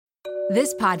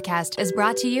This podcast is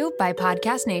brought to you by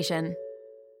Podcast Nation.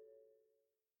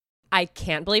 I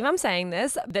can't believe I'm saying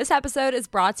this. This episode is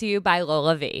brought to you by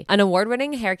LolaVie, an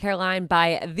award-winning hair care line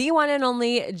by the one and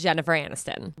only Jennifer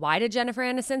Aniston. Why did Jennifer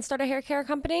Aniston start a hair care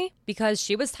company? Because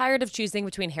she was tired of choosing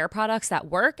between hair products that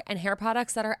work and hair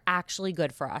products that are actually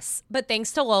good for us. But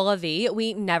thanks to LolaVie,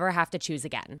 we never have to choose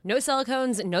again. No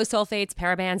silicones, no sulfates,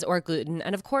 parabens, or gluten,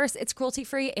 and of course, it's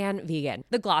cruelty-free and vegan.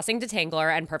 The Glossing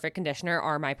Detangler and Perfect Conditioner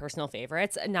are my personal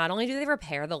favorites. Not only do they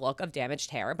repair the look of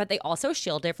damaged hair, but they also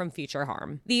shield it from future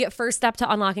harm. The first step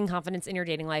to unlocking confidence in your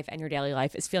dating life and your daily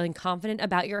life is feeling confident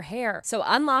about your hair. So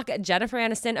unlock Jennifer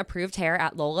Aniston approved hair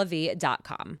at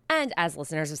lolavie.com. And as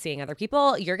listeners of Seeing Other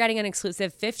People, you're getting an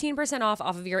exclusive 15% off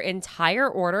of your entire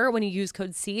order when you use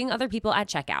code Seeing Other People at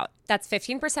checkout. That's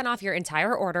 15% off your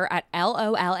entire order at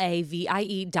lolavie.com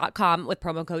with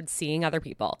promo code Seeing Other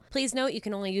People. Please note you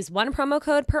can only use one promo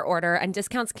code per order and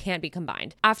discounts can't be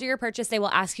combined. After your purchase, they will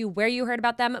ask you where you heard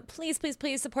about them. Please, please,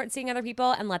 please support Seeing Other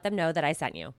People and let them know that I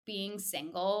sent you. Being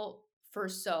single for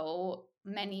so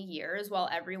many years while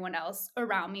everyone else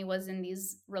around me was in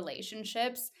these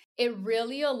relationships, it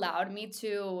really allowed me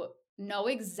to know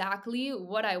exactly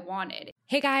what I wanted.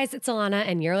 Hey guys, it's Alana,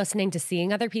 and you're listening to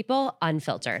Seeing Other People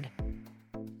Unfiltered.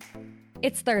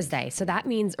 It's Thursday, so that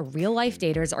means real-life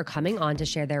daters are coming on to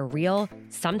share their real,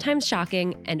 sometimes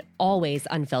shocking, and always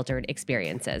unfiltered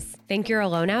experiences. Think you're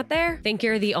alone out there? Think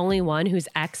you're the only one whose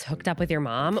ex hooked up with your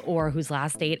mom or whose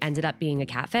last date ended up being a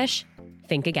catfish?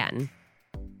 Think again.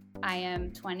 I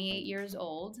am 28 years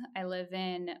old. I live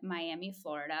in Miami,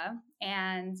 Florida,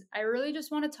 and I really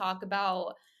just want to talk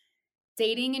about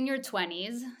dating in your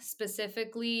 20s,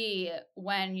 specifically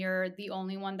when you're the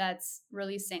only one that's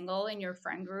really single in your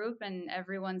friend group and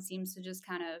everyone seems to just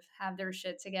kind of have their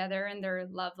shit together in their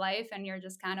love life. And you're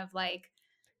just kind of like,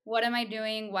 what am I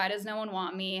doing? Why does no one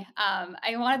want me?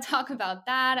 I want to talk about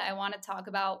that. I want to talk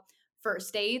about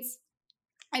first dates.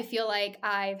 I feel like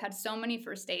I've had so many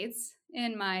first dates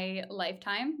in my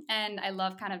lifetime, and I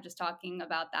love kind of just talking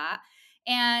about that.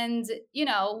 And, you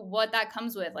know, what that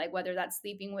comes with, like whether that's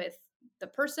sleeping with the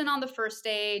person on the first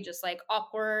date, just like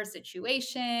awkward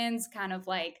situations, kind of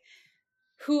like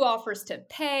who offers to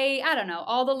pay. I don't know,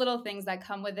 all the little things that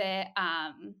come with it.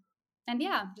 And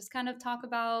yeah, just kind of talk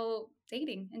about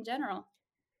dating in general.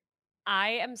 I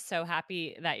am so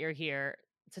happy that you're here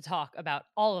to talk about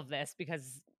all of this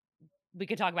because we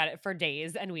could talk about it for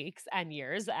days and weeks and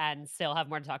years and still have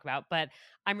more to talk about. But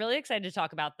I'm really excited to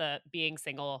talk about the being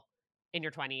single in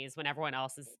your 20s when everyone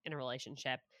else is in a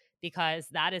relationship, because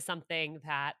that is something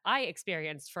that I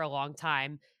experienced for a long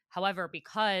time. However,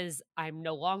 because I'm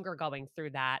no longer going through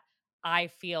that, I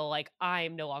feel like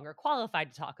I'm no longer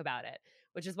qualified to talk about it,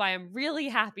 which is why I'm really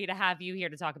happy to have you here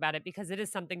to talk about it, because it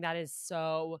is something that is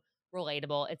so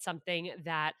relatable. It's something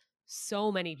that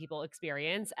so many people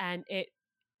experience, and it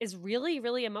is really,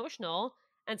 really emotional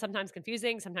and sometimes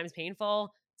confusing, sometimes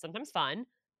painful, sometimes fun. Yeah.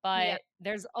 But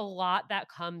there's a lot that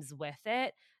comes with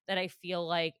it that I feel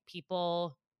like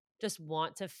people just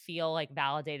want to feel like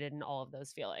validated in all of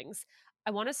those feelings.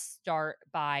 I want to start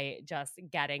by just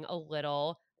getting a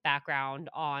little background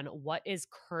on what is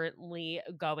currently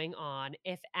going on,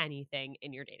 if anything,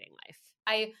 in your dating life.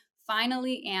 I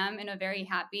finally am in a very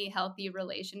happy, healthy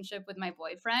relationship with my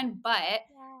boyfriend, but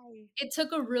Yay. it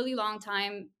took a really long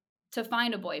time to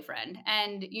find a boyfriend.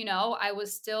 And, you know, I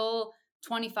was still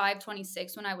 25,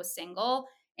 26 when I was single.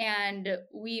 And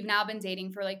we've now been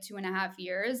dating for like 2.5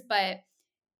 years. But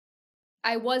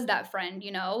I was that friend,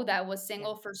 you know, that was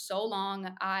single for so long.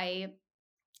 I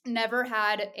never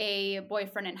had a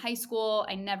boyfriend in high school.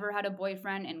 I never had a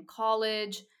boyfriend in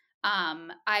college.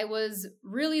 I was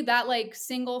really that like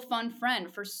single fun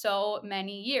friend for so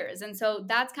many years. And so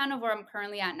that's kind of where I'm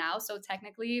currently at now. So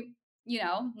technically, you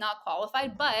know, not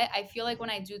qualified, but I feel like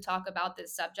when I do talk about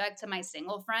this subject to my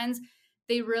single friends,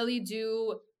 they really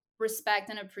do respect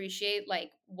and appreciate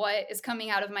like what is coming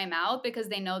out of my mouth because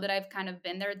they know that I've kind of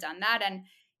been there, done that. And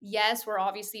yes, we're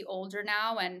obviously older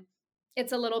now and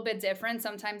it's a little bit different.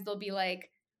 Sometimes they'll be like,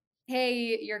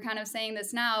 hey, you're kind of saying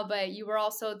this now, but you were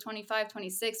also 25,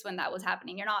 26 when that was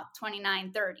happening. You're not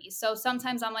 29, 30. So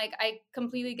sometimes I'm like, I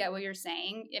completely get what you're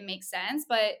saying. It makes sense.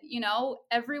 But, you know,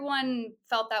 everyone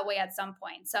felt that way at some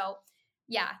point. So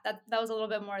yeah, that was a little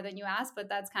bit more than you asked, but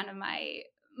that's kind of my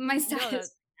No,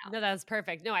 status now. no, that was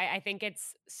perfect. No, I think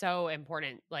it's so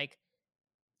important, like,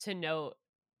 to note,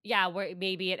 yeah, where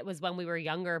maybe it was when we were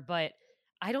younger, but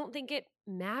I don't think it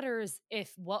matters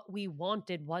if what we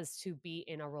wanted was to be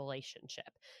in a relationship,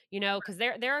 because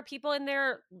there are people in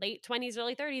their late 20s,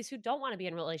 early 30s who don't want to be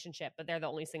in a relationship, but they're the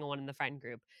only single one in the friend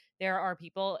group. there are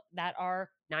people that are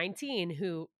 19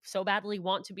 who so badly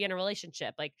want to be in a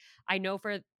relationship. Like, I know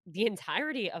for the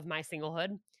entirety of my singlehood,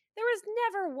 there was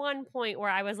never one point where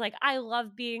I was like, I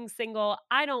love being single.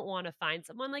 I don't want to find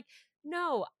someone. Like,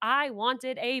 no, I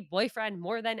wanted a boyfriend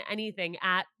more than anything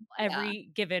at Yeah. every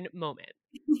given moment.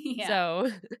 Yeah.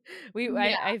 So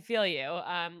Yeah. I feel you.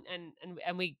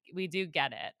 And we do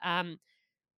get it.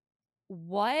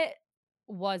 What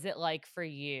was it like for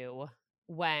you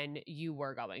when you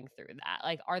were going through that?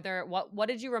 Like, what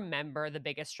did you remember the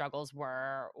biggest struggles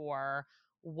were, or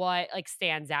what like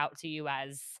stands out to you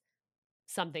as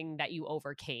something that you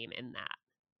overcame in that?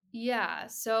 Yeah.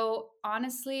 So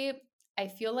honestly, I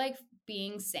feel like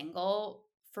being single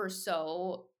for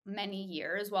so many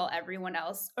years while everyone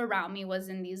else around me was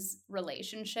in these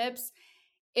relationships,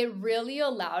 it really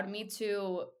allowed me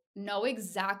to know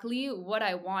exactly what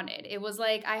I wanted. It was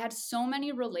like I had so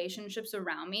many relationships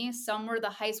around me. Some were the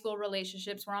high school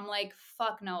relationships where I'm like,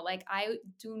 fuck no, like I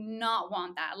do not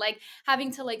want that. Like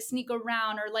having to like sneak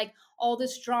around or like all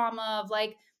this drama of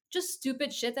like just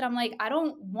stupid shit that I'm like, I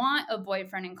don't want a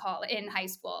boyfriend in high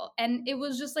school. And it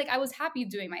was just like I was happy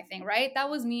doing my thing, right? That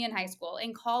was me in high school.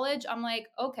 In college, I'm like,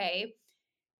 okay,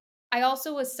 I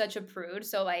also was such a prude,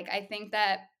 so, like, I think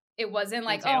that it wasn't Me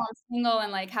like, "Oh, too. I'm single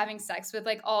and, like, having sex with,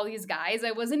 like, all these guys."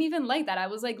 I wasn't even like that. I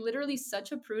was, like, literally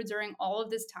such a prude during all of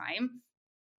this time.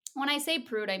 When I say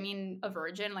prude, I mean a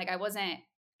virgin, like, I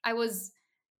was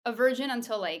a virgin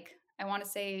until, like, I wanna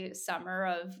say summer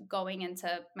of going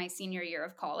into my senior year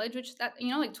of college, which that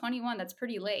like, 21, that's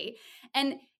pretty late,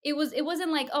 and it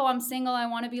wasn't like, "Oh, I'm single, I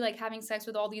wanna be, like, having sex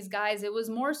with all these guys." It was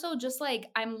more so just, like,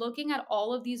 I'm looking at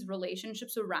all of these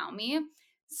relationships around me.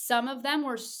 Some of them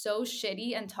were so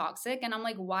shitty and toxic, and I'm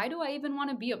like, "Why do I even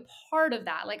wanna be a part of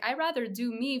that?" Like, I'd rather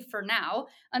do me for now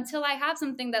until I have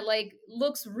something that, like,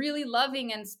 looks really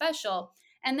loving and special.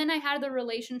 And then I had the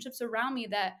relationships around me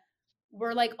that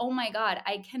were like, "Oh my god,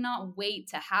 I cannot wait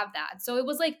to have that." So it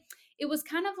was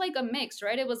kind of like a mix,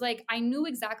 right? It was like I knew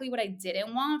exactly what I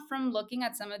didn't want from looking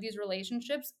at some of these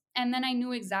relationships, and then I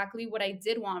knew exactly what I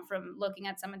did want from looking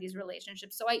at some of these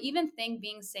relationships. So I even think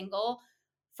being single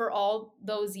for all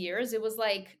those years, it was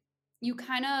like you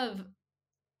kind of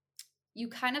you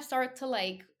kind of start to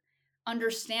like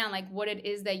understand like what it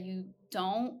is that you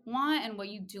don't want and what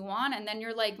you do want, and then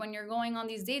you're like when you're going on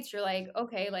these dates you're like,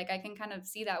 okay, like I can kind of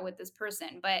see that with this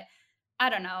person. But I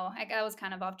don't know, like I was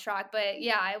kind of off track, but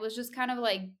yeah, I was just kind of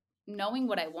like knowing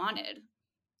what I wanted.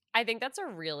 I think that's a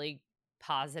really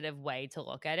positive way to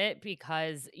look at it,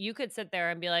 because you could sit there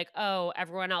and be like, "Oh,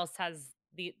 everyone else has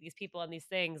these people and these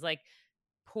things. Like,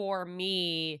 poor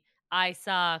me, I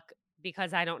suck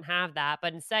because I don't have that."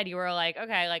 But instead, you were like,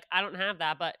 "Okay, like I don't have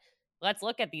that, but let's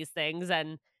look at these things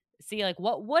and see like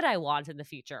what would I want in the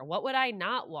future? What would I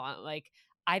not want?" Like,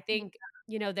 I think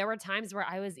there were times where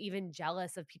I was even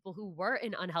jealous of people who were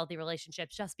in unhealthy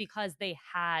relationships just because they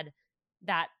had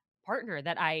that partner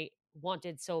that I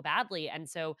wanted so badly. And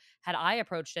so had I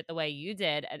approached it the way you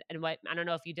did, and what, I don't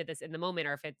know if you did this in the moment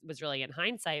or if it was really in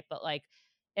hindsight, but like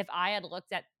if I had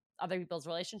looked at other people's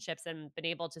relationships and been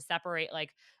able to separate,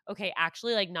 like, okay,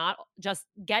 actually, like, not just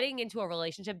getting into a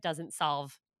relationship doesn't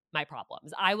solve my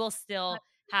problems. I will still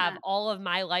have 100%. all of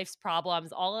my life's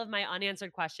problems, all of my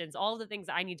unanswered questions, all of the things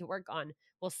I need to work on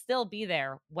will still be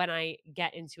there when I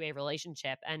get into a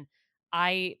relationship. And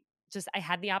I I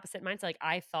had the opposite mindset. Like,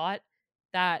 I thought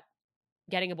that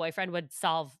getting a boyfriend would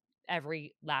solve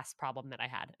every last problem that I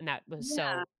had, and that was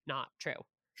Yeah. so not true.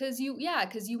 Because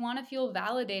you wanna feel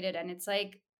validated, and it's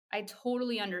like, I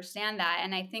totally understand that,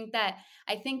 and I think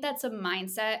that's a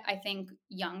mindset I think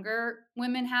younger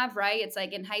women have, right? It's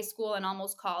like in high school and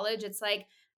almost college, it's like,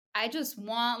 I just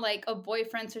want, like, a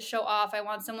boyfriend to show off, I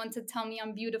want someone to tell me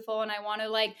I'm beautiful, and I wanna,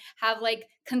 like, have, like,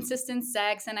 consistent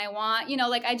sex, and I want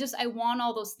like, I want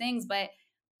all those things, but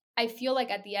I feel like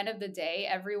at the end of the day,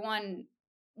 everyone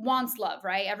wants love,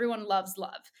 right? Everyone loves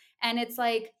love, and it's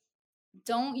like,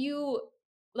 don't you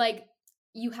like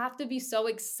you have to be so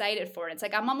excited for it. It's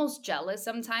like I'm almost jealous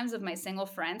sometimes of my single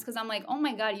friends because I'm like, oh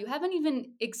my God, you haven't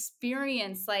even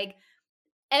experienced like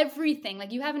everything.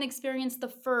 Like you haven't experienced the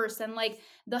first and like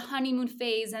the honeymoon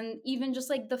phase and even just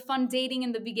like the fun dating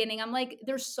in the beginning. I'm like,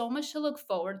 there's so much to look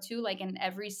forward to, like in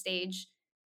every stage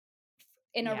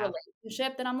in a Yeah.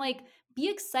 relationship that I'm like, be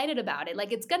excited about it.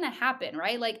 Like it's gonna happen,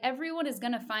 right? Like everyone is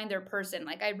gonna find their person.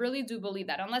 Like I really do believe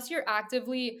that. Unless you're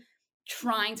actively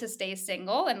trying to stay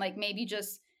single and like maybe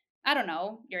just, I don't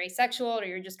know, you're asexual or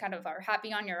you're just kind of are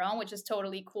happy on your own, which is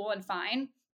totally cool and fine.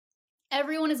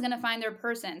 Everyone is gonna find their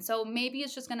person. So maybe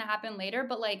it's just gonna happen later,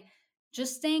 but like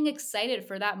just staying excited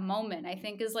for that moment, I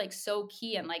think is like so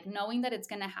key, and like knowing that it's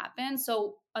going to happen.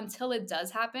 So until it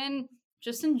does happen,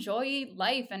 just enjoy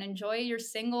life and enjoy your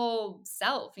single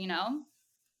self, you know?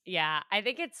 Yeah, I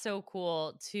think it's so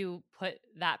cool to put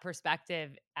that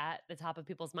perspective at the top of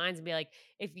people's minds and be like,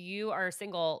 if you are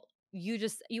single, you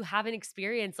haven't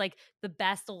experienced like the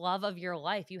best love of your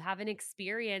life. You haven't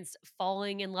experienced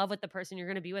falling in love with the person you're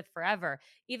going to be with forever.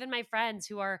 Even my friends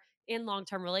who are in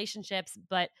long-term relationships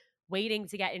but waiting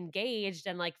to get engaged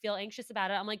and like feel anxious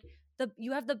about it. I'm like,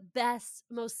 you have the best,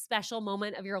 most special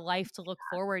moment of your life to look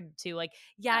forward to. Like,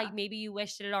 yeah, Yeah. maybe you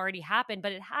wish it had already happened,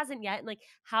 but it hasn't yet. And like,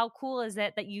 how cool is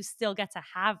it that you still get to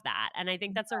have that? And I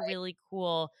think that's a really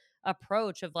cool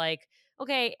approach of like,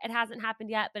 okay, it hasn't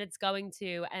happened yet, but it's going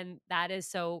to. And that is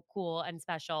so cool and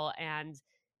special. And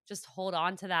just hold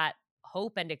on to that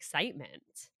hope and excitement.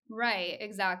 Right,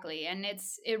 exactly. And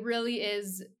it really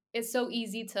is, it's so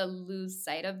easy to lose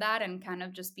sight of that and kind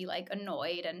of just be like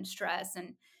annoyed and stressed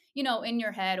and in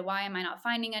your head, why am I not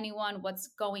finding anyone? What's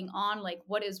going on? Like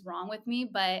what is wrong with me?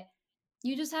 But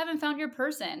you just haven't found your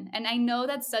person. And I know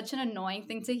that's such an annoying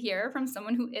thing to hear from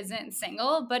someone who isn't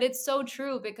single, but it's so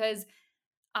true because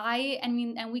I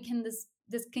mean, and we can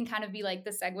this can kind of be like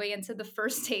the segue into the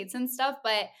first dates and stuff,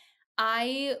 but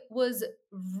I was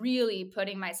really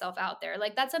putting myself out there.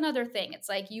 Like that's another thing. It's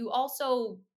like you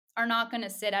also are not going to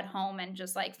sit at home and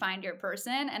just like find your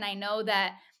person. And I know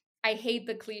that I hate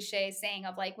the cliche saying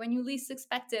of like when you least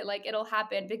expect it, like it'll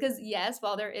happen. Because yes,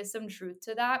 while there is some truth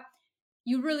to that,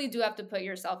 you really do have to put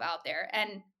yourself out there.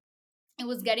 And it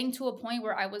was getting to a point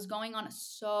where I was going on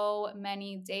so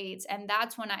many dates, and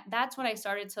that's when I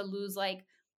started to lose like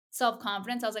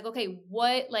self-confidence. I was like, okay,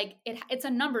 what, like it's a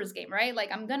numbers game, right?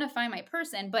 Like I'm going to find my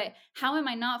person, but how am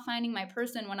I not finding my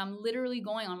person when I'm literally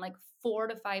going on like 4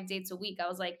 to 5 dates a week? I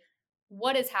was like,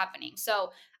 what is happening?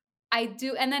 So I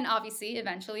do, and then obviously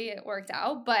eventually it worked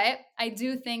out, but I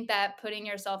do think that putting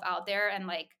yourself out there and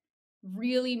like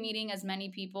really meeting as many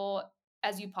people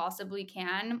as you possibly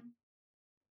can,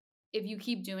 if you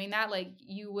keep doing that, like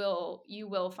you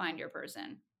will find your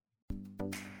person.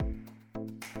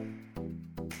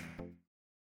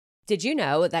 Did you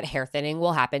know that hair thinning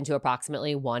will happen to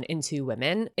approximately 1 in 2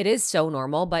 women? It is so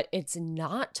normal, but it's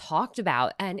not talked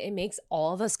about, and it makes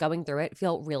all of us going through it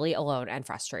feel really alone and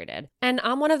frustrated. And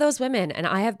I'm one of those women, and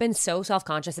I have been so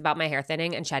self-conscious about my hair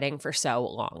thinning and shedding for so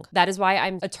long. That is why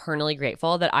I'm eternally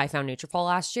grateful that I found Nutrafol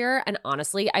last year, and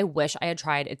honestly, I wish I had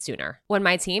tried it sooner. When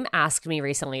my team asked me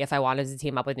recently if I wanted to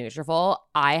team up with Nutrafol,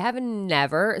 I have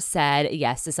never said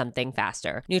yes to something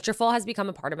faster. Nutrafol has become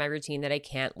a part of my routine that I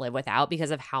can't live without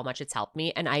because of how much it's helped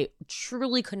me, and I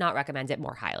truly could not recommend it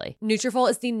more highly. Nutrafol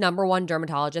is the #1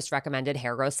 dermatologist recommended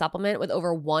hair growth supplement, with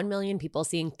over 1 million people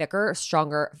seeing thicker,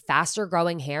 stronger, faster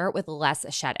growing hair with less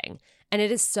shedding. And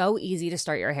it is so easy to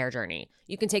start your hair journey.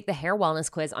 You can take the hair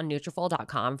wellness quiz on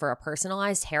Nutrafol.com for a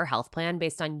personalized hair health plan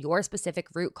based on your specific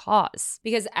root cause.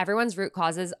 Because everyone's root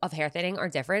causes of hair thinning are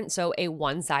different, so a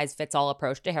one-size-fits-all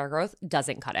approach to hair growth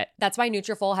doesn't cut it. That's why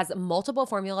Nutrafol has multiple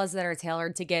formulas that are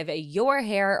tailored to give your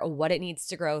hair what it needs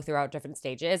to grow throughout different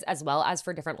stages, as well as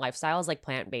for different lifestyles like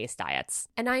plant-based diets.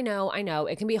 And I know,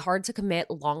 it can be hard to commit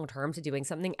long-term to doing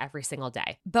something every single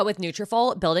day. But with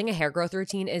Nutrafol, building a hair growth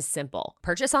routine is simple.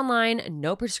 Purchase online,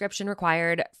 no prescription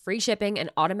required, free shipping, and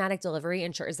automatic delivery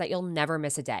ensures that you'll never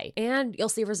miss a day. And you'll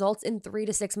see results in 3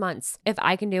 to 6 months. If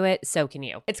I can do it, so can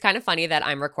you. It's kind of funny that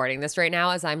I'm recording this right now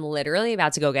as I'm literally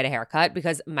about to go get a haircut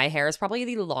because my hair is probably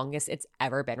the longest it's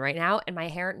ever been right now, and my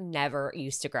hair never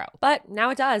used to grow. But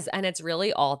now it does, and it's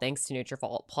really all thanks to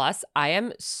Nutrafol. Plus, I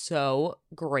am so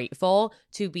grateful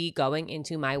to be going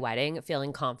into my wedding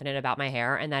feeling confident about my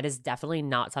hair, and that is definitely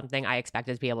not something I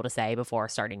expected to be able to say before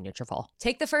starting Nutrafol.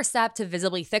 Take the first step to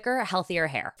visibly thicker, healthier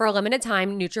hair. For a limited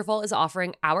time, Nutrafol is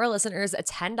offering our listeners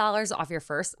 $10 off your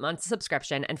first month's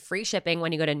subscription and free shipping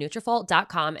when you go to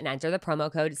Nutrafol.com and enter the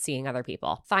promo code Seeing Other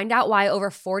People. Find out why over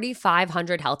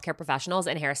 4,500 healthcare professionals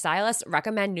and hairstylists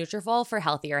recommend Nutrafol for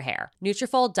healthier hair.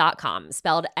 Nutrafol.com,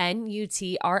 spelled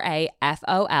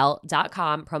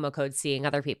Nutrafol.com, promo code Seeing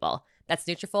Other People. That's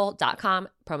Nutrafol.com,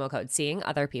 promo code Seeing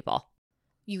Other People.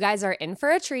 You guys are in for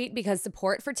a treat because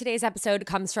support for today's episode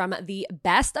comes from the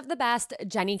best of the best,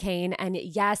 Jenni Kayne. And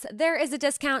yes, there is a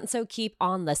discount, so keep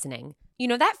on listening. You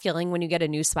know that feeling when you get a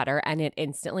new sweater and it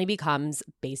instantly becomes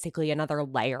basically another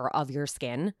layer of your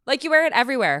skin? Like you wear it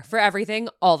everywhere, for everything,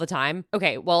 all the time.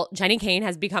 Okay, well, Jenni Kayne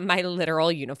has become my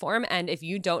literal uniform. And if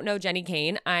you don't know Jenni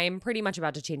Kayne, I'm pretty much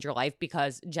about to change your life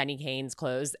because Jenni Kayne's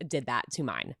clothes did that to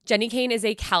mine. Jenni Kayne is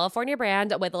a California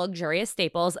brand with luxurious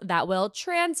staples that will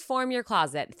transform your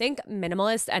closet. Think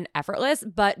minimalist and effortless,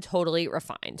 but totally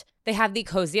refined. They have the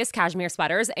coziest cashmere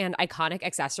sweaters and iconic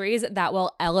accessories that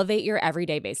will elevate your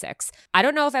everyday basics. I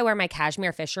don't know if I wear my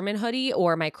cashmere fisherman hoodie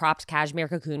or my cropped cashmere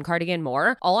cocoon cardigan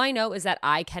more. All I know is that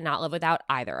I cannot live without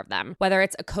either of them. Whether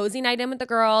it's a cozy night in with the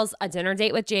girls, a dinner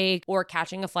date with Jake, or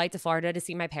catching a flight to Florida to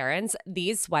see my parents,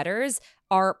 these sweaters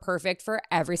are perfect for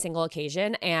every single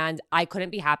occasion, and I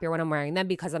couldn't be happier when I'm wearing them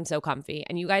because I'm so comfy.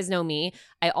 And you guys know me,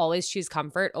 I always choose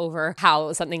comfort over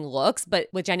how something looks, but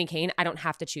with Jenni Kayne, I don't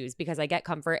have to choose because I get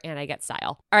comfort and I get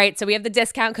style. All right, so we have the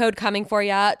discount code coming for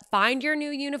you. Find your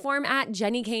new uniform at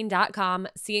jennikayne.com.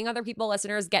 Seeing Other People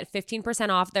listeners get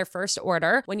 15% off their first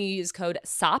order when you use code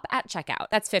SOP at checkout.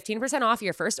 That's 15% off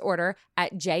your first order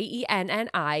at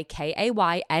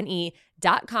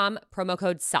jennikayne.com, promo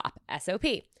code SOP,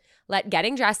 S-O-P. Let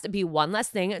getting dressed be one less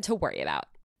thing to worry about.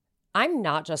 I'm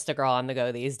not just a girl on the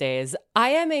go these days.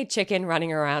 I am a chicken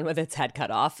running around with its head cut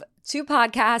off. 2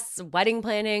 podcasts, wedding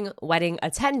planning, wedding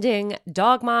attending,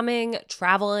 dog momming,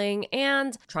 traveling,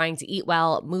 and trying to eat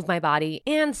well, move my body,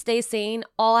 and stay sane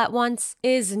all at once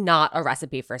is not a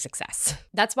recipe for success.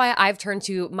 That's why I've turned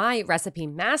to my recipe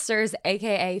masters,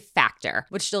 aka Factor,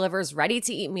 which delivers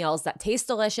ready-to-eat meals that taste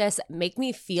delicious, make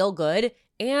me feel good,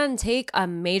 and take a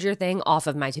major thing off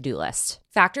of my to-do list.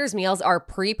 Factor's meals are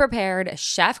pre-prepared,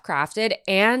 chef-crafted,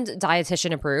 and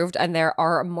dietitian approved, and there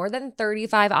are more than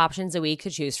 35 options a week to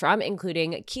choose from,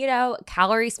 including keto,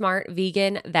 calorie smart,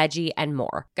 vegan, veggie, and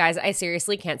more. Guys, I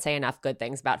seriously can't say enough good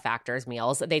things about Factor's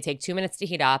meals. They take 2 minutes to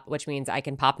heat up, which means I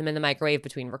can pop them in the microwave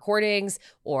between recordings,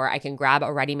 or I can grab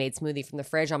a ready-made smoothie from the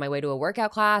fridge on my way to a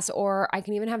workout class, or I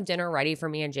can even have dinner ready for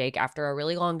me and Jake after a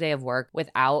really long day of work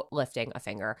without lifting a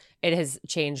finger. It has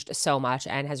changed so much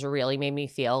and has really made me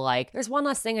feel like there's one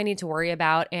less thing I need to worry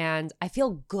about, and I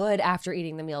feel good after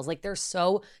eating the meals. Like, they're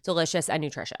so delicious and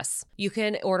nutritious. You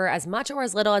can order as much or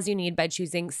as little as you need by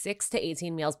choosing 6 to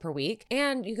 18 meals per week,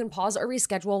 and you can pause or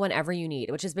reschedule whenever you need,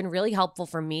 which has been really helpful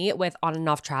for me with on and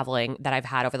off traveling that I've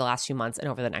had over the last few months and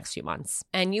over the next few months.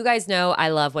 And you guys know I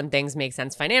love when things make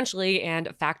sense financially,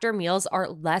 and Factor meals are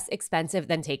less expensive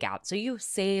than takeout, so you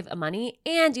save money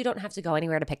and you don't have to go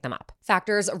anywhere to pick them up.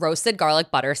 Factor's roasted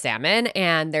garlic butter salmon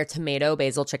and their tomato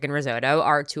basil chicken risotto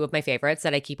are 2 of my favorites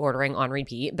that I keep ordering on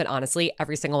repeat, but honestly,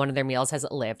 every single one of their meals has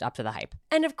lived up to the hype.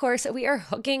 And of course, we are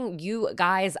hooking you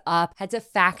guys up. Head to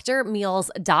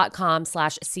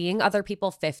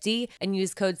factormeals.com/seeingotherpeople50 and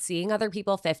use code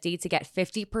seeingotherpeople50 to get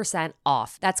 50%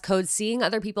 off. That's code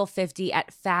seeingotherpeople50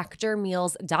 at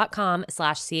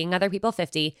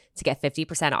factormeals.com/seeingotherpeople50 to get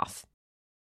 50% off.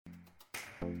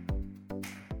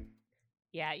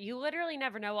 Yeah, you literally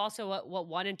never know also what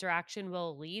one interaction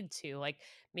will lead to. Like,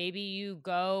 maybe you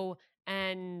go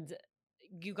on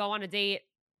a date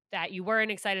that you weren't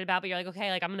excited about, but you're like,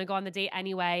 okay, like I'm going to go on the date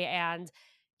anyway. And,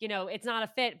 it's not a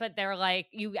fit, but they're like,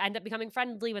 you end up becoming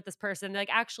friendly with this person. They're like,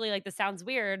 actually, like, this sounds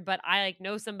weird, but I like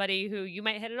know somebody who you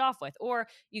might hit it off with. Or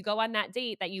you go on that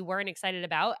date that you weren't excited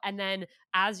about. And then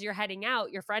as you're heading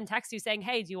out, your friend texts you saying,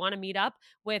 hey, do you want to meet up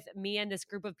with me and this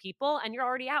group of people? And you're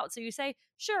already out. So you say,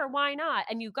 sure, why not?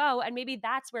 And you go, and maybe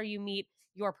that's where you meet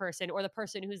your person or the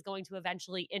person who's going to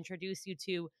eventually introduce you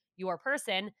to your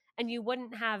person. And you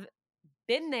wouldn't have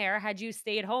been there had you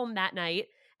stayed home that night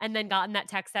and then gotten that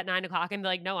text at 9:00 and be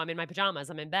like, no, I'm in my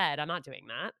pajamas. I'm in bed. I'm not doing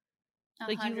that.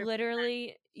 Like, 100%. you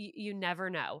literally, you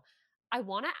never know. I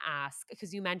want to ask,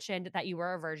 because you mentioned that you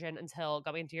were a virgin until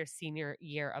going into your senior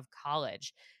year of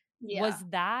college. Yeah. Was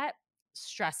that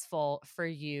stressful for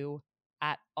you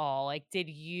at all? Like, did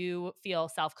you feel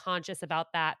self-conscious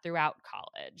about that throughout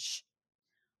college?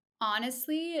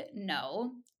 Honestly,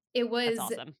 no. It was,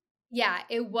 That's awesome. yeah,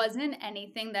 it wasn't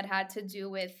anything that had to do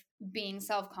with being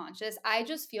self-conscious. I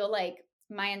just feel like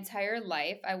my entire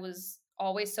life I was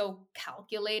always so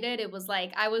calculated. It was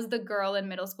like I was the girl in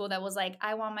middle school that was like,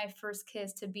 I want my first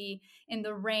kiss to be in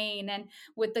the rain and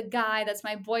with the guy that's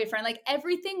my boyfriend. Like,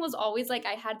 everything was always like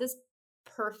I had this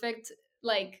perfect,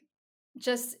 like,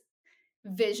 just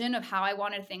vision of how I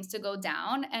wanted things to go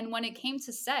down. And when it came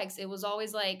to sex, it was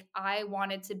always like I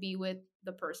wanted to be with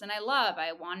the person I love. I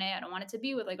don't want it to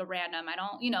be with like a random. I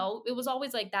don't, it was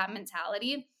always like that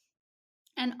mentality.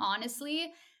 And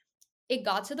honestly, it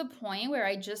got to the point where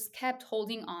I just kept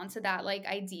holding on to that like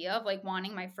idea of like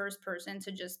wanting my first person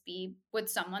to just be with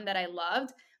someone that I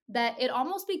loved, that it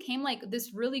almost became like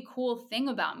this really cool thing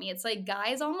about me. It's like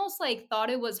guys almost like thought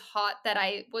it was hot that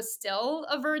I was still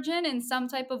a virgin in some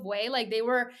type of way. Like,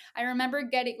 I remember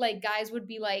getting like guys would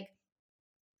be like,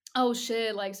 oh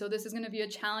shit, like, so this is going to be a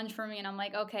challenge for me. And I'm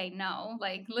like, okay, no,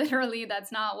 like literally that's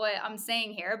not what I'm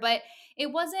saying here. But it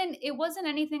wasn't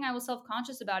anything I was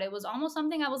self-conscious about. It was almost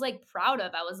something I was like proud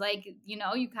of. I was like,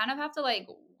 you kind of have to like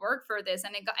work for this.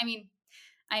 And I mean,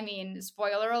 I mean,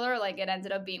 spoiler alert, like it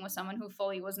ended up being with someone who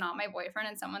fully was not my boyfriend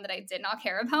and someone that I did not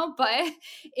care about. But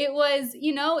it was,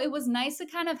 it was nice to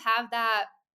kind of have that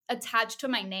attached to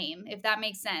my name, if that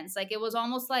makes sense. Like it was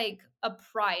almost like a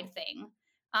pride thing.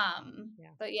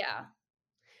 Yeah. But yeah.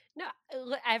 No,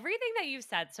 everything that you've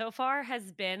said so far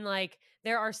has been like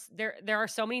there are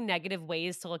so many negative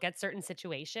ways to look at certain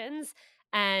situations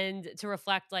and to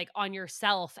reflect like on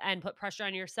yourself and put pressure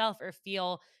on yourself or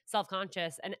feel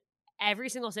self-conscious, and every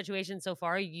single situation so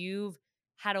far you've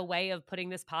had a way of putting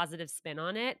this positive spin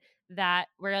on it that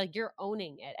where like you're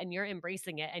owning it and you're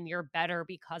embracing it and you're better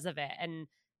because of it. And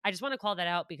I just want to call that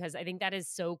out because I think that is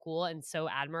so cool and so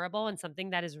admirable and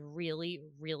something that is really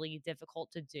really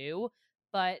difficult to do,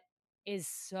 but is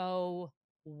so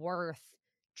worth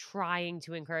trying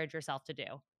to encourage yourself to do.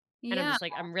 And I'm Yeah. just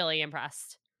like, I'm really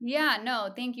impressed. Yeah,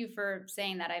 no, thank you for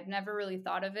saying that. I've never really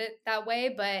thought of it that way,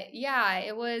 but yeah,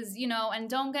 it was, and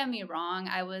don't get me wrong,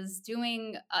 I was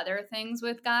doing other things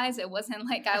with guys. It wasn't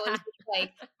like I was just,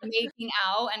 like making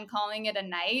out and calling it a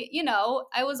night.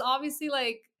 I was obviously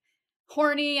like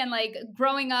horny and like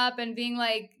growing up and being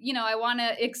like, I want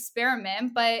to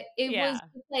experiment, but it was Yeah.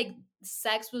 just, like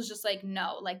sex was just like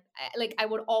no. Like I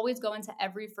would always go into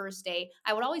every first date.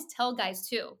 I would always tell guys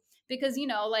too because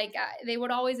like they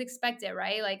would always expect it,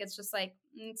 right? Like it's just like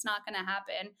it's not going to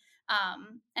happen.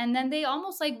 And then they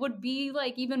almost like would be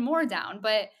like even more down,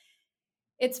 but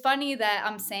it's funny that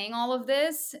I'm saying all of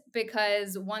this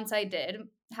because once I did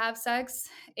have sex,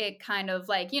 it kind of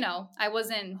like, I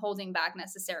wasn't holding back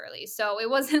necessarily. So it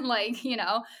wasn't like,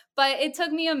 but it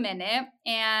took me a minute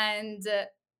and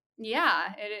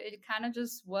yeah, it kind of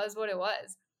just was what it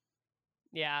was.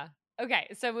 Yeah. Okay.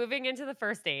 So moving into the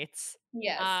first dates,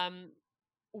 Yes. um,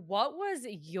 what was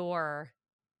your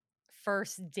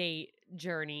first date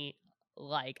journey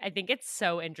like? I think it's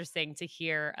so interesting to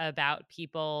hear about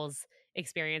people's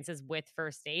experiences with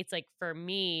first dates. Like for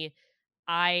me,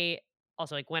 I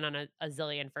also like went on a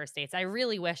zillion first dates. I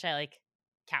really wish I like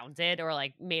counted or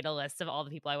like made a list of all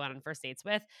the people I went on first dates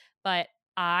with, but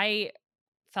I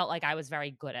felt like I was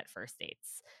very good at first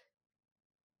dates.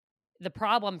 The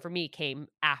problem for me came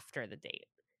after the date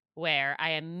where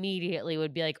I immediately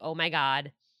would be like, "Oh my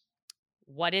god,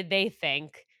 what did they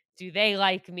think? Do they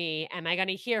like me? Am I going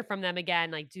to hear from them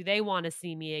again? Like, do they want to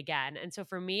see me again?" And so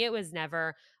for me, it was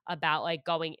never about like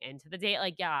going into the date.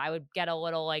 Like, yeah, I would get a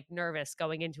little like nervous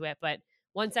going into it. But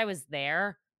once I was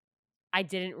there, I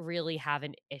didn't really have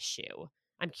an issue.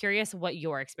 I'm curious what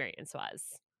your experience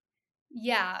was.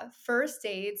 Yeah. First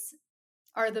dates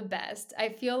are the best. I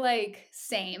feel like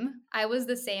same. I was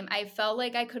the same. I felt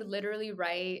like I could literally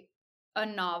write a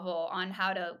novel on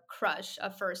how to crush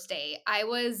a first date.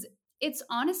 It's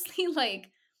honestly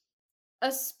like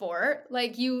a sport.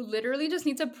 Like you literally just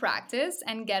need to practice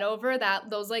and get over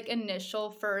those like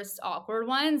initial first awkward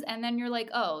ones and then you're like,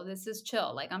 "Oh, this is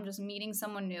chill. Like I'm just meeting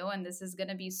someone new and this is going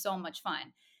to be so much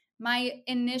fun." My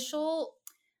initial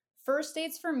first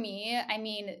dates for me, I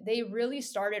mean, they really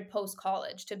started post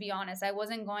college, to be honest. I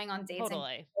wasn't going on dates in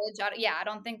Totally. college. Yeah, I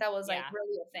don't think that was like Yeah.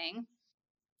 really a thing.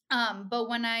 But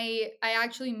when I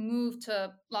actually moved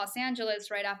to Los Angeles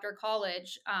right after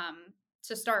college,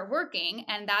 to start working,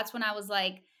 and that's when I was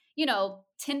like,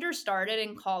 Tinder started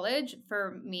in college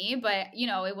for me, but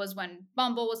it was when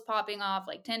Bumble was popping off,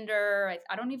 like Tinder.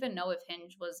 I don't even know if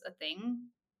Hinge was a thing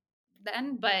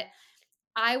then, but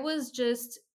I was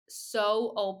just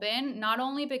so open, not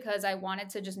only because I wanted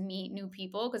to just meet new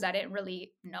people, because I didn't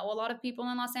really know a lot of people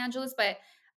in Los Angeles, but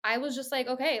I was just like,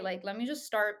 okay, like, let me just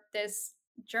start this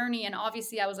journey. And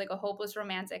obviously, I was like a hopeless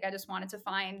romantic. I just wanted to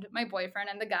find my boyfriend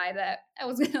and the guy that I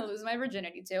was going to lose my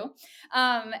virginity to.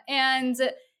 And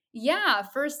yeah,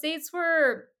 first dates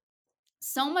were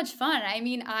so much fun. I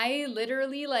mean, I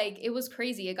literally, like, it was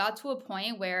crazy. It got to a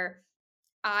point where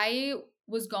I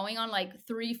was going on like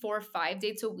 3, 4, 5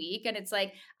 dates a week. And it's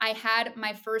like I had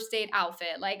my first date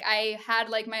outfit. Like I had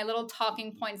like my little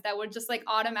talking points that would just like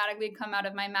automatically come out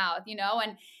of my mouth,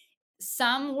 And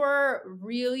some were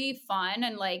really fun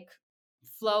and like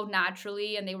flowed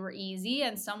naturally and they were easy.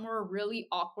 And some were really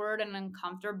awkward and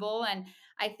uncomfortable. And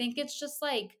I think it's just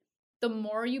like the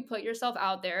more you put yourself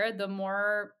out there, the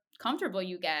more comfortable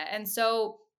you get. And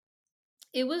so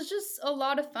it was just a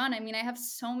lot of fun. I mean,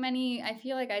 I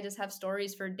feel like I just have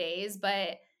stories for days,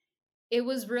 but it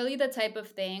was really the type of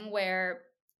thing where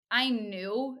I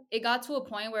knew it got to a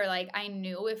point where like I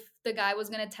knew if the guy was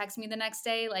going to text me the next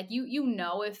day, like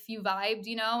if you vibed,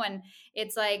 and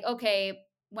it's like, okay,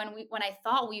 when I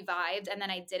thought we vibed and then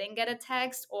I didn't get a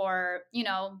text or, they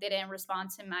didn't respond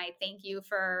to my thank you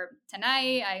for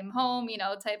tonight, I'm home,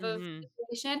 type of Mhm.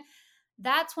 situation,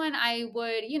 that's when I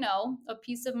would, a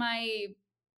piece of my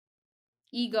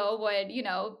ego would,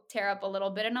 tear up a little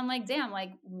bit. And I'm like, damn,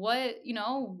 like what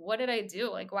did I do?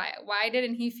 Like why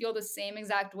didn't he feel the same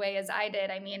exact way as I did?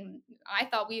 I mean, I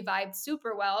thought we vibed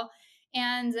super well.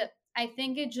 And I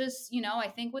think it just, I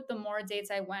think with the more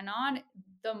dates I went on,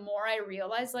 the more I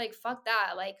realized like, fuck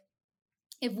that. Like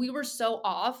if we were so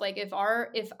off, like if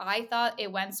I thought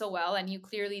it went so well and you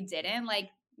clearly didn't, like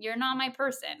you're not my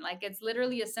person. Like it's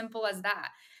literally as simple as that.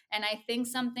 And I think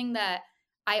something that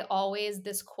I always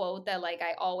this quote that like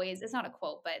I always it's not a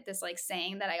quote, but this like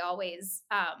saying that I always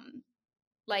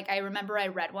like I remember I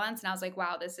read once and I was like,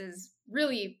 wow, this is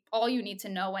really all you need to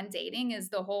know when dating is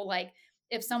the whole like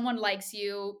if someone likes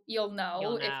you, you'll You'll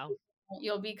know. If know. you don't,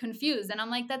 you'll be confused. And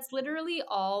I'm like, that's literally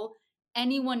all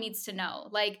anyone needs to know.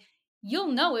 Like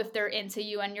you'll know if they're into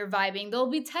you and you're vibing.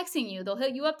 They'll be texting you. They'll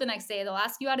hit you up the next day. They'll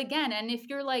ask you out again. And if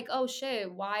you're like, oh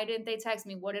shit, why didn't they text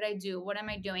me? What did I do? What am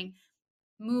I doing?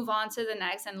 Move on to the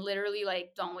next and literally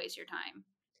like don't waste your time.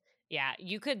 Yeah,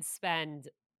 you could spend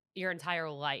your entire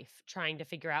life trying to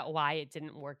figure out why it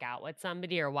didn't work out with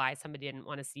somebody or why somebody didn't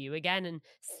want to see you again and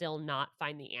still not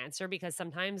find the answer because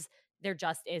sometimes there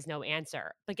just is no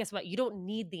answer. But guess what? You don't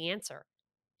need the answer.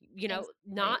 Exactly.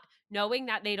 Not knowing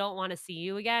that they don't want to see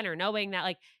you again or knowing that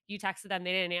like you texted them,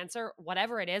 they didn't answer,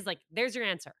 whatever it is, like there's your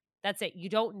answer. That's it. You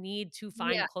don't need to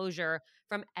find Yeah. closure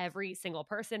from every single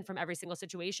person, from every single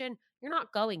situation. You're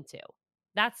not going to.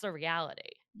 That's the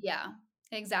reality. Yeah,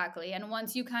 exactly. And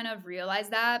once you kind of realize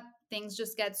that, things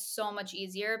just get so much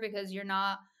easier because you're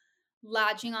not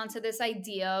latching onto this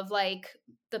idea of like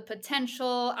the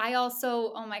potential. I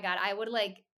also, oh my God, I would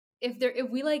like if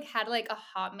we like had like a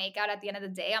hot makeout at the end of the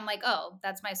day, I'm like, oh,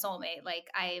 that's my soulmate. Like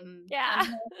I'm Yeah.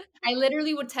 I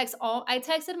literally would I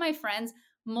texted my friends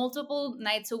multiple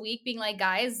nights a week being like,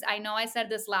 guys, I know I said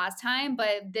this last time,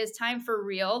 but this time for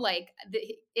real, like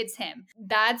it's him.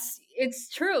 It's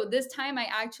true. This time I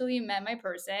actually met my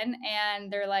person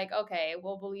and they're like, okay,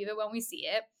 we'll believe it when we see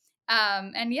it.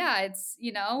 And yeah, it's,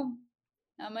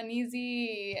 I'm an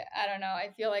easy, I don't know.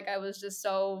 I feel like I was just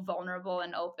so vulnerable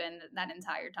and open that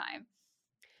entire time.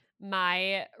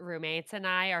 My roommates and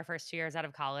I, our first 2 years out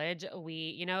of college,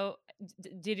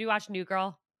 did you watch New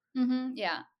Girl?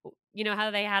 Yeah. You know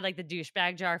how they had like the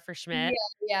douchebag jar for Schmidt?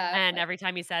 Yeah. Yeah. And every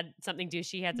time he said something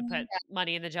douchey, he had to put Yeah.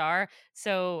 money in the jar.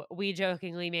 So we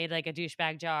jokingly made like a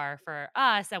douchebag jar for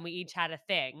us, and we each had a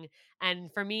thing. And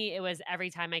for me, it was every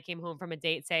time I came home from a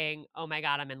date saying, "Oh my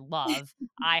god, I'm in love,"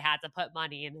 I had to put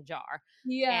money in the jar.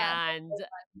 Yeah. And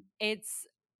it's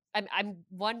I'm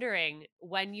wondering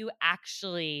when you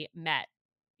actually met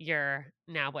your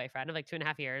now boyfriend of like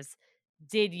 2.5 years,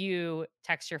 did you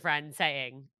text your friend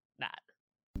saying that?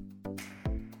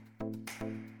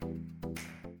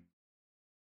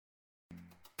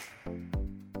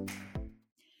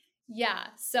 Yeah.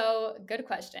 So good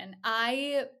question.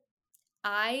 I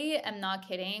am not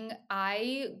kidding.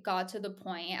 I got to the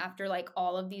point after like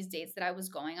all of these dates that I was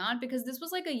going on because this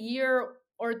was like a year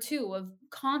or two of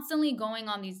constantly going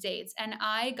on these dates and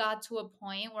I got to a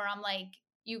point where I'm like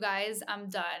you guys, I'm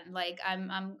done. Like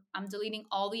I'm deleting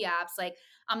all the apps. Like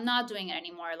I'm not doing it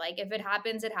anymore. Like if it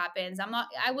happens, it happens. I'm not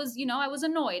I was, I was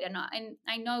annoyed and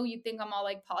I know you think I'm all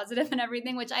like positive and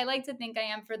everything, which I like to think I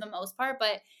am for the most part,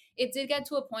 but it did get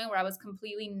to a point where I was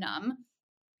completely numb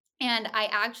and I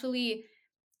actually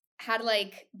had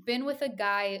like been with a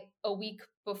guy a week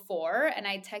before and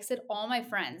I texted all my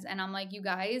friends and I'm like, you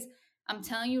guys, I'm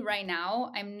telling you right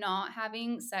now, I'm not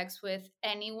having sex with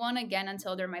anyone again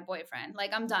until they're my boyfriend.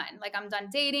 Like I'm done. Like I'm done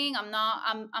dating. I'm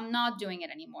not doing it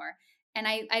anymore. And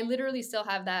I literally still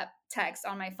have that text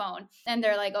on my phone. And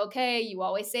they're like, okay, you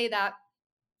always say that.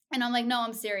 And I'm like, no,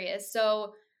 I'm serious.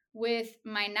 So with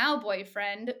my now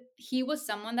boyfriend, he was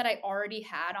someone that I already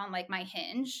had on like my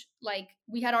Hinge. Like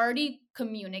we had already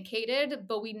communicated,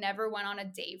 but we never went on a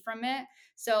date from it.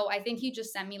 So I think he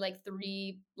just sent me like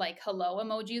three like hello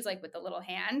emojis, like with the little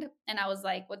hand. And I was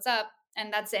like, what's up?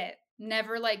 And that's it.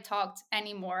 Never like talked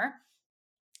anymore.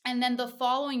 And then the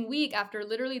following week, after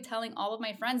literally telling all of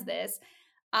my friends this,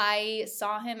 I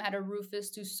saw him at a Rufus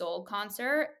Du Sol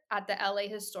concert at the LA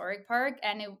Historic Park.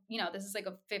 And this is like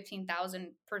a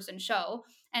 15,000 person show.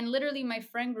 And literally my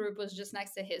friend group was just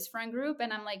next to his friend group.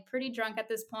 And I'm like pretty drunk at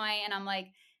this point, and I'm like,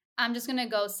 I'm just gonna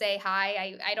go say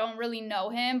hi. I don't really know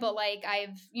him, but like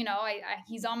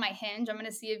he's on my Hinge. I'm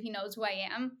gonna see if he knows who I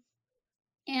am.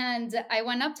 And I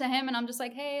went up to him and I'm just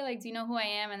like, hey, like, do you know who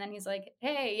I am? And then he's like,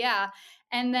 hey, yeah.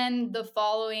 And then the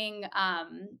following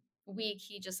week,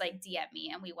 he just like DM'd me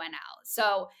and we went out.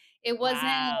 So it wasn't,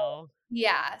 Wow.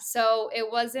 yeah. So it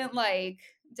wasn't like,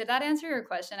 did that answer your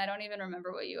question? I don't even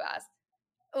remember what you asked.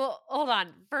 Well, hold on.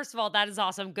 First of all, that is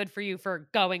awesome. Good for you for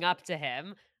going up to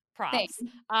him. Thanks.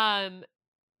 Props.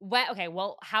 Okay,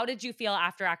 well, how did you feel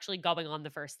after actually going on the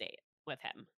first date with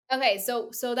him? Okay,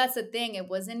 so that's the thing. It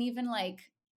wasn't even like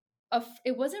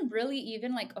it wasn't really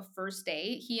even like a first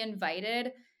date. He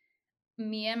invited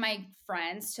me and my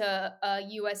friends to a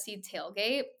USC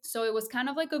tailgate. So it was kind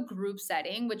of like a group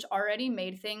setting, which already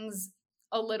made things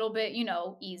a little bit,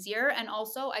 easier. And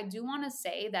also, I do want to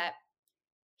say that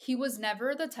he was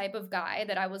never the type of guy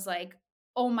that I was like,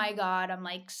 "Oh my god, I'm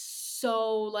like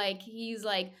so like he's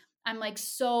like I'm like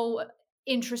so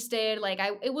interested." Like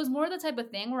it was more the type of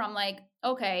thing where I'm like,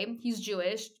 "Okay, he's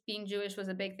Jewish." Being Jewish was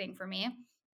a big thing for me.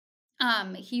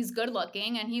 He's good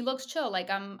looking and he looks chill. Like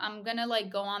I'm going to like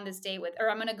go on this date with or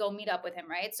I'm going to go meet up with him,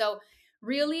 right? So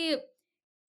really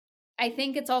I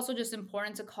think it's also just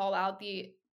important to call out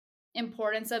the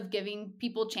importance of giving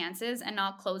people chances and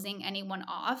not closing anyone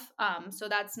off. So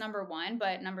that's number 1,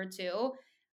 but number 2,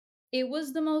 it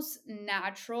was the most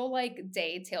natural, like,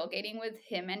 day tailgating with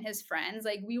him and his friends.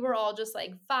 Like, we were all just,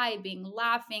 like, vibing,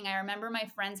 laughing. I remember my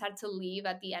friends had to leave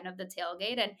at the end of the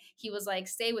tailgate, and he was like,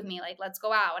 "Stay with me, like, let's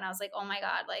go out." And I was like, "Oh my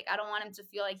god, like, I don't want him to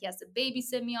feel like he has to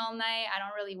babysit me all night. I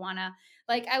don't really wanna"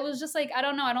 like, I was just like, I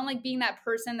don't know, I don't like being that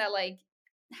person that, like,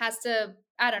 has to,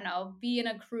 I don't know, be in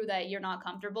a crew that you're not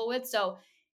comfortable with. So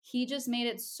he just made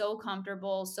it so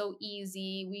comfortable, so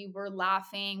easy. We were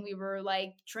laughing, we were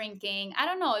like drinking. I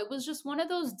don't know. It was just one of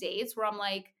those dates where I'm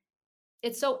like,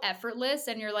 it's so effortless.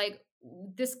 And you're like,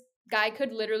 this guy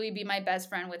could literally be my best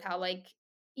friend with how like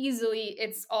easily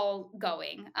it's all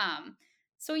going.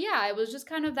 So yeah, it was just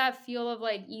kind of that feel of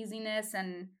like easiness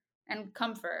and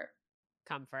comfort.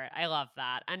 Comfort. I love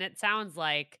that. And it sounds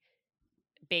like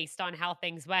based on how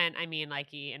things went, I mean, like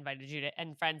he invited you to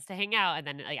and friends to hang out and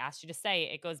then like asked you to stay.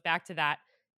 It goes back to that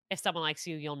if someone likes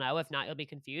you, you'll know. If not, you'll be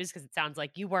confused because it sounds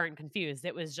like you weren't confused.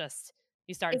 It was just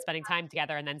you started spending time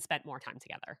together and then spent more time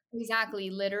together. Exactly.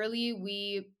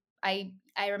 Literally, I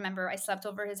remember I slept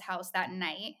over his house that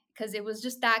night because it was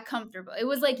just that comfortable. It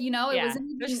was like, it Yeah.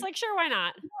 wasn't It was just even like, sure, why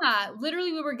not? yeah,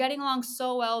 literally we were getting along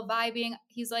so well, vibing.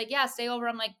 He's like, "Yeah, stay over."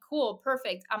 I'm like, "Cool,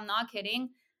 perfect." I'm not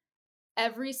kidding.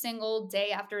 Every single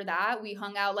day after that, we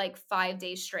hung out like 5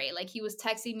 days straight. Like he was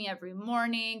texting me every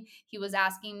morning. He was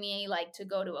asking me like to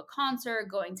go to a concert,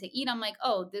 going to eat. I'm like,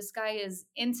 "Oh, this guy is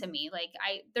into me." Like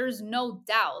there's no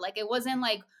doubt. Like it wasn't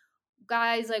like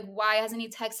guys, like, why hasn't he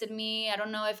texted me? I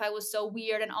don't know if I was so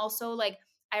weird. And also, like,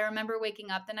 I remember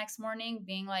waking up the next morning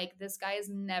being like, this guy is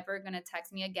never going to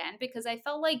text me again because I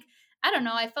felt like, I don't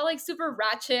know, I felt like super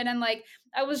ratchet and like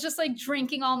I was just like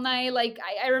drinking all night. Like,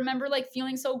 I remember like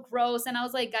feeling so gross. And I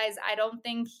was like, guys, I don't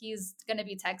think he's going to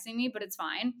be texting me, but it's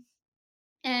fine.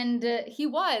 And he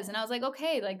was. And I was like,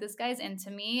 okay, like this guy's into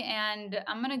me and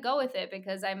I'm going to go with it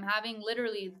because I'm having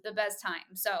literally the best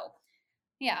time. So,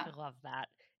 yeah. I love that.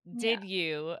 Yeah. Did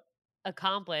you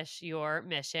accomplish your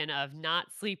mission of not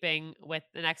sleeping with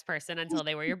the next person until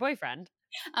they were your boyfriend?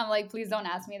 I'm like, please don't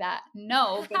ask me that.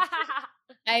 No, but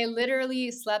I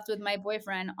literally slept with my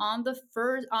boyfriend on the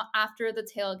first after the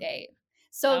tailgate.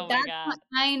 So Oh my that's what god.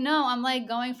 I know. I'm like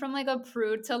going from like a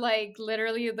prude to like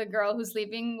literally the girl who's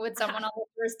sleeping with someone on the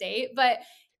first date.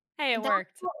 Hey, it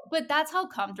worked. But that's how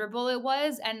comfortable it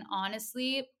was. And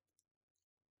honestly,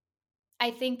 I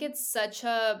think it's such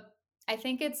a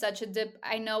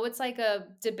I know it's like a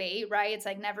debate, right? It's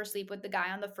like never sleep with the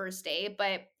guy on the first date,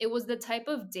 but it was the type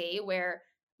of day where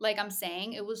like I'm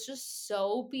saying, it was just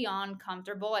so beyond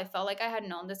comfortable. I felt like I had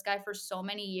known this guy for so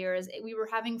many years. We were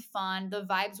having fun, the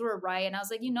vibes were right, and I was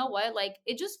like, "You know what? Like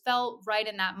it just felt right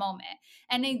in that moment."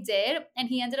 And it did, and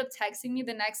he ended up texting me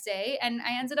the next day and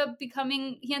he ended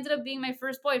up being my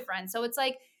first boyfriend. So it's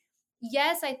like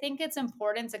yes, I think it's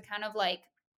important to kind of like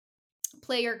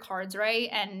play your cards right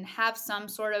and have some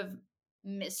sort of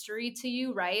mystery to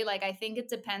you, right? Like I think it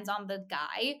depends on the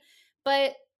guy.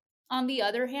 But on the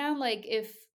other hand, like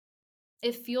if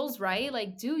it feels right,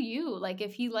 like do you. Like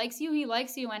if he likes you, he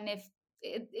likes you and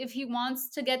if he wants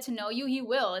to get to know you, he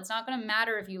will. It's not going to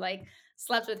matter if you like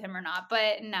slept with him or not.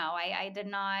 But no, I did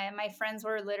not. My friends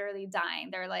were literally dying.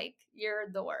 They're like,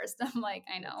 "You're the worst." I'm like,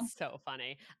 "I know." That's so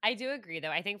funny. I do agree though.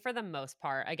 I think for the most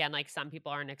part, again, like some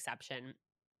people are an exception,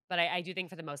 but I do think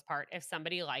for the most part, if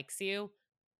somebody likes you,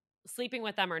 sleeping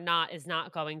with them or not is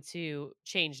not going to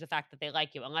change the fact that they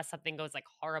like you unless something goes like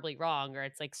horribly wrong or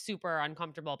it's like super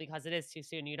uncomfortable because it is too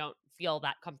soon. You don't feel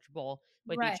that comfortable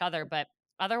with Right. each other. But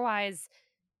otherwise,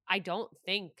 I don't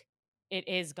think it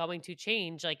is going to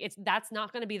change. Like it's that's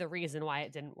not going to be the reason why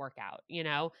it didn't work out, you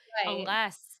know? Right.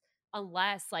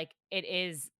 Unless like it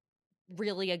is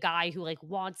really a guy who like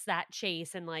wants that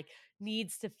chase and like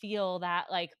needs to feel that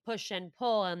like push and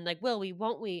pull and like will we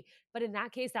won't we, but in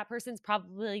that case that person's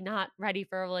probably not ready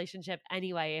for a relationship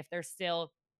anyway if they're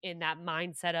still in that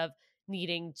mindset of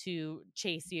needing to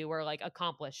chase you or like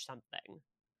accomplish something.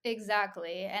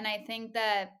 Exactly. And I think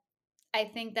that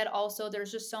also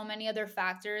there's just so many other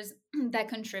factors that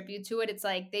contribute to it. It's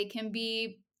like they can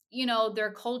be, you know,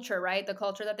 their culture, right? The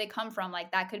culture that they come from,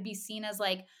 like that could be seen as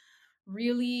like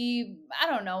really, I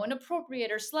don't know,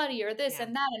 inappropriate or slutty or this Yeah.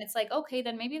 and that. And it's like, okay,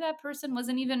 then maybe that person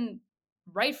wasn't even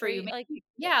right for you. Like, Maybe,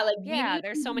 yeah, like maybe yeah, you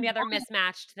there's so many didn't other want.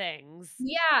 mismatched things.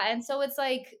 Yeah, and so it's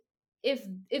like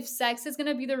if sex is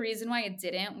gonna be the reason why it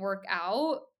didn't work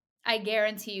out, I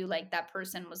guarantee you like that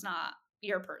person was not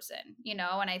your person, you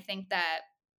know? And I think that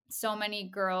so many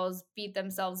girls beat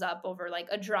themselves up over like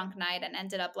a drunk night and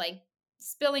ended up like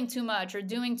spilling too much or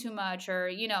doing too much or,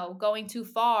 you know, going too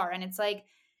far. And it's like,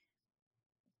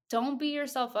 don't beat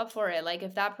yourself up for it. Like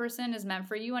if that person is meant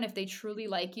for you and if they truly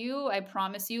like you, I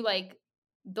promise you, like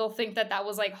they'll think that that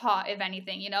was like hot, if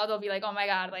anything, you know? They'll be like, oh my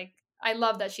God, like I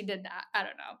love that she did that. I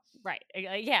don't know. Right.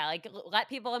 Yeah, like let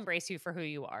people embrace you for who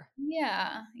you are.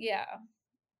 Yeah, yeah.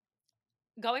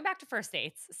 Going back to first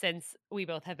dates, since we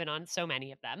both have been on so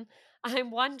many of them,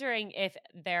 I'm wondering if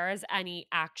there is any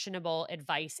actionable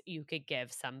advice you could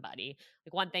give somebody.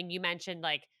 Like one thing you mentioned,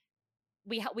 like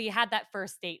we had that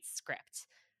first date script,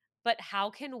 but how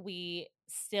can we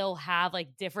still have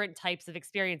like different types of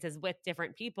experiences with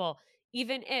different people,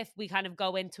 even if we kind of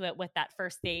go into it with that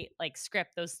first date like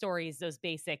script, those stories, those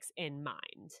basics in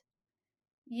mind?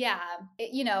 Yeah,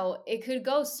 you know, it could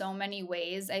go so many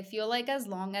ways. I feel like as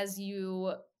long as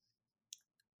you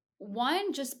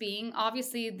one just being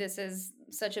obviously this is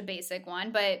such a basic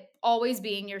one, but always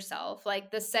being yourself.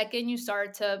 Like the second you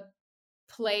start to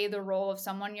play the role of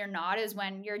someone you're not is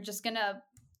when you're just gonna,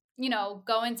 you know,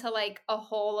 go into like a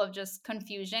hole of just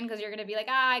confusion because you're gonna be like,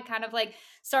 I kind of like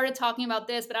started talking about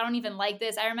this, but I don't even like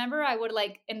this. I remember I would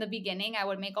like in the beginning, I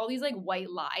would make all these like white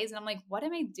lies, and I'm like, what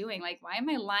am I doing? Like, why am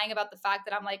I lying about the fact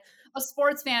that I'm like a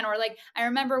sports fan? Or like, I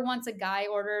remember once a guy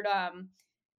ordered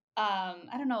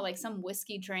I don't know, like some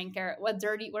whiskey drink or what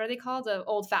are they called? A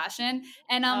old fashioned.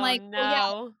 And I'm Oh like, oh yeah,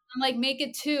 no. I'm like, make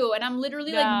it two. And I'm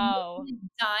No. literally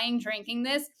dying drinking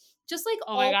this. Just like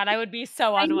Oh my all god, I would be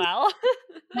so tiny. unwell.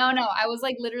 No, I was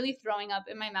like literally throwing up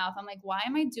in my mouth. I'm like, why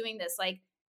am I doing this? Like,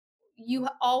 you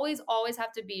always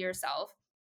have to be yourself.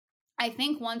 I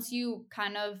think once you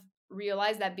kind of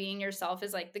realize that being yourself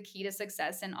is like the key to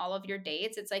success in all of your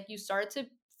dates, it's like you start to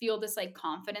feel this like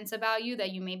confidence about you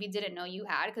that you maybe didn't know you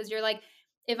had because you're like,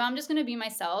 if I'm just going to be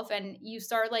myself and you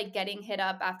start like getting hit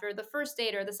up after the first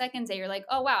date or the second date, you're like,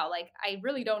 oh wow, like I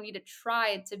really don't need to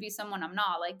try to be someone I'm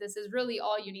not. Like this is really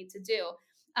all you need to do.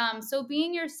 So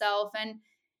being yourself and,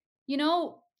 you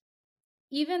know,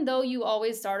 even though you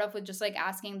always start off with just like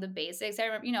asking the basics, I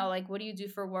remember, you know, like, what do you do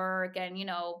for work? And, you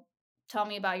know, tell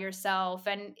me about yourself.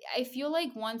 And I feel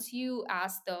like once you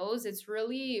ask those, it's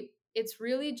really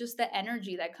just the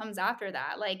energy that comes after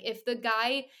that. Like, if the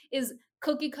guy is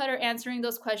cookie cutter answering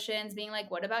those questions, being like,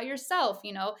 what about yourself?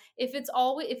 You know, if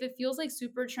it feels like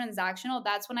super transactional,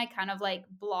 that's when I kind of like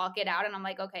block it out and I'm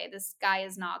like, okay, this guy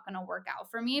is not going to work out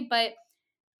for me. But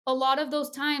a lot of those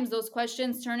times those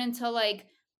questions turn into like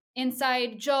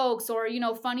inside jokes or you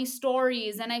know funny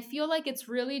stories, and I feel like it's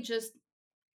really just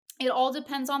it all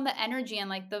depends on the energy and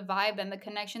like the vibe and the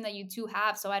connection that you two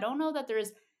have. So I don't know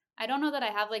that I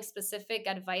have like specific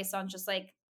advice on just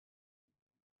like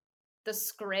the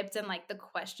script and like the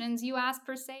questions you ask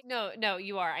per se. No, no,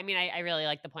 you are. I mean, I really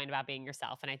like the point about being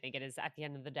yourself. And I think it is at the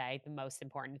end of the day, the most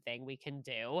important thing we can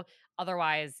do.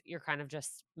 Otherwise, you're kind of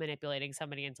just manipulating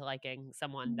somebody into liking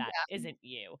someone that Yeah, isn't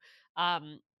you.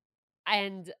 Um,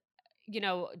 and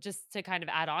just to kind of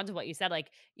add on to what you said,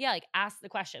 like, yeah, like ask the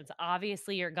questions.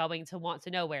 Obviously, you're going to want to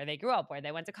know where they grew up, where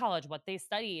they went to college, what they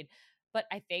studied. But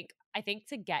I think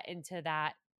to get into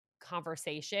that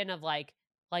conversation of like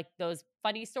those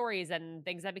funny stories and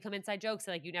things that become inside jokes,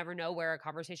 like you never know where a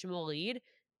conversation will lead.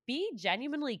 Be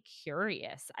genuinely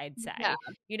curious, I'd yeah,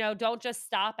 say. Don't just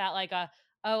stop at like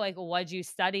oh, like what'd you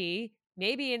study?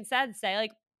 Maybe instead say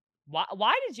like,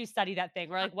 why did you study that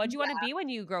thing? Or like, what'd you want to yeah, be when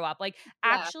you grow up? Like,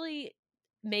 yeah, actually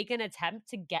make an attempt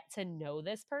to get to know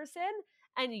this person.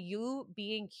 And you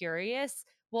being curious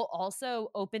will also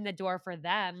open the door for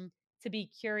them to be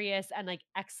curious and like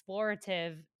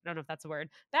explorative. I don't know if that's a word,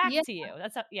 back yeah, to you.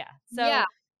 Yeah. yeah, So,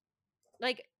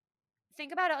 like,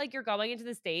 think about it like you're going into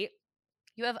this date.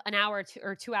 You have an hour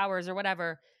or 2 hours or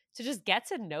whatever to just get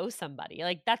to know somebody.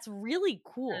 Like, that's really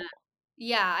cool.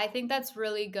 yeah. I think that's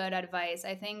really good advice.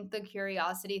 I think the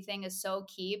curiosity thing is so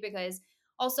key because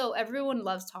also everyone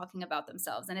loves talking about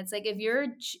themselves, and it's like if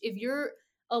you're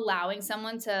allowing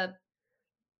someone to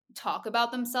talk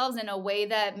about themselves in a way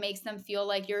that makes them feel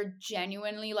like you're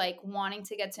genuinely like wanting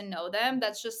to get to know them,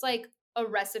 that's just like a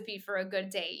recipe for a good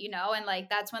date, you know? And like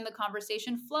that's when the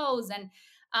conversation flows and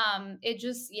it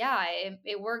just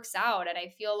it works out. And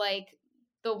I feel like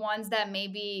the ones that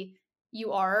maybe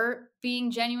you are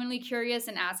being genuinely curious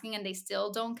and asking and they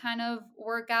still don't kind of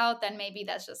work out, then maybe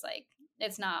that's just like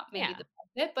it's not maybe Yeah. the best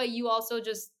fit, but you also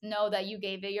just know that you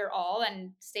gave it your all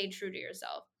and stayed true to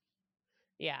yourself.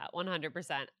 Yeah,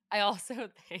 100%. I also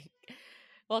think,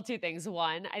 well, two things.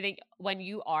 One, I think when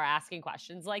you are asking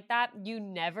questions like that, you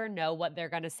never know what they're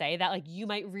going to say that like you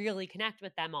might really connect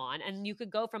with them on. And you could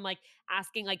go from like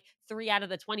asking like 3 out of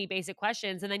the 20 basic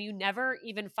questions and then you never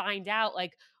even find out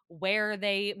like where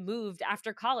they moved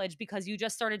after college because you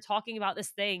just started talking about this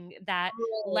thing that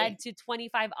Right. led to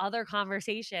 25 other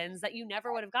conversations that you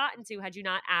never would have gotten to had you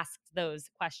not asked those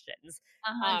questions.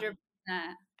 A Um,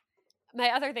 100%.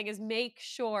 my other thing is make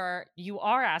sure you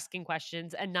are asking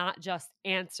questions and not just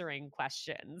answering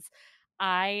questions.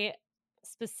 I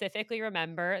specifically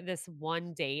remember this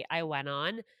one date I went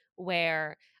on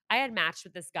where I had matched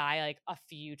with this guy like a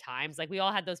few times. Like we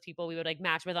all had those people we would like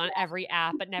match with on every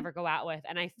app but never go out with.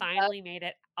 And I Yep. finally made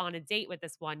it on a date with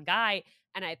this one guy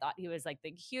and I thought he was like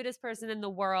the cutest person in the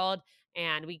world.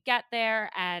 And we get there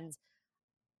and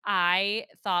I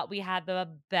thought we had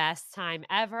the best time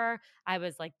ever. I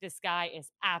was like, this guy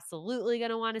is absolutely going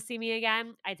to want to see me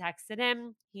again. I texted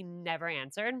him. He never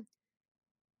answered.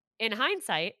 In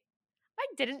hindsight, I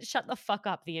didn't shut the fuck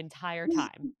up the entire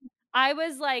time. I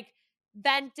was like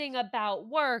venting about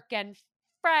work and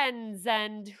friends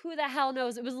and who the hell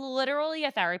knows. It was literally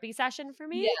a therapy session for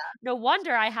me. Yeah. No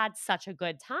wonder I had such a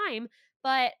good time,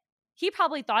 but he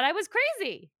probably thought I was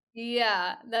crazy.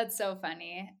 Yeah, that's so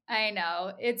funny. I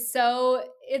know. It's so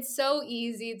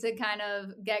easy to kind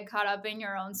of get caught up in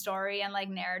your own story and like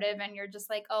narrative and you're just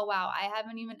like, "Oh wow, I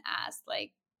haven't even asked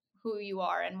like who you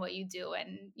are and what you do."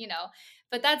 And,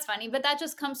 but that's funny, but that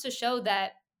just comes to show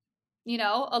that,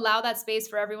 allow that space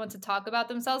for everyone to talk about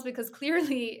themselves because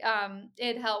clearly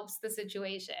it helps the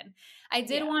situation. I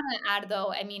did Yeah. want to add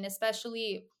though, I mean,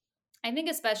 especially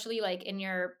like in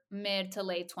your mid to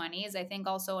late 20s, I think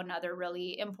also another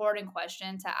really important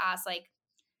question to ask, like,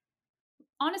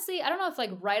 honestly, I don't know if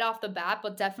like right off the bat,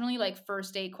 but definitely like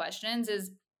first date questions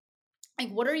is like,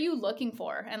 what are you looking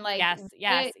for? And like, Yes,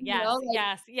 yes, yes, like,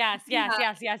 yes, yes, yes, yeah,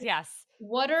 yes, yes, yes.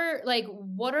 what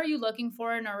are you looking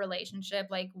for in a relationship?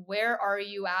 Like, where are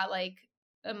you at? Like,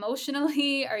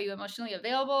 emotionally, are you emotionally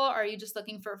available? Are you just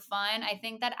looking for fun? I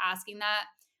think that asking that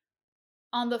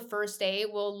on the first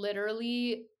date will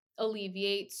literally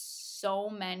alleviate so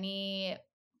many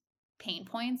pain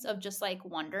points of just like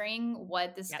wondering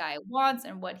what this Yep. guy wants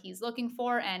and what he's looking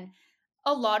for. And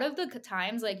a lot of the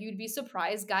times, like you'd be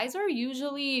surprised, guys are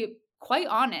usually quite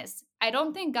honest. I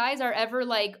don't think guys are ever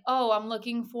like, oh, I'm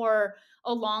looking for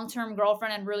a long term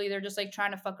girlfriend. And really, they're just like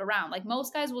trying to fuck around. Like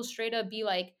most guys will straight up be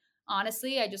like,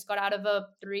 honestly, I just got out of a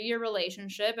 3-year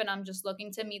relationship and I'm just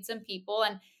looking to meet some people.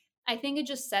 And I think it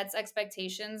just sets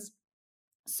expectations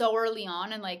so early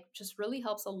on and like just really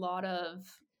helps a lot of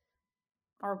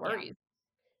our Yeah. worries.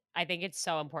 I think it's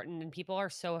so important and people are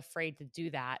so afraid to do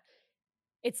that.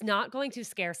 It's not going to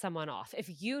scare someone off.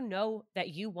 If you know that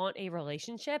you want a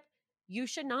relationship, you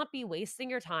should not be wasting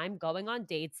your time going on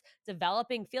dates,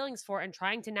 developing feelings for and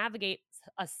trying to navigate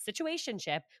a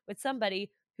situationship with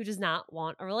somebody who does not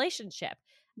want a relationship.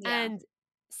 Yeah. And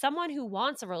someone who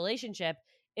wants a relationship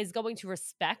is going to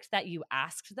respect that you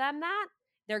asked them that.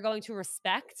 They're going to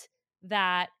respect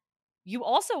that you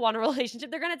also want a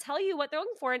relationship. They're going to tell you what they're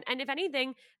looking for. And if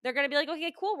anything, they're going to be like,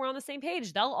 okay, cool, we're on the same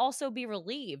page. They'll also be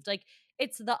relieved. Like,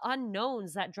 it's the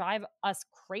unknowns that drive us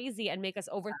crazy and make us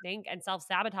overthink and self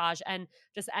sabotage and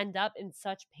just end up in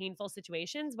such painful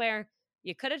situations where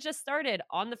you could have just started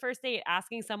on the first date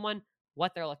asking someone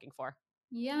what they're looking for.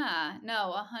 Yeah.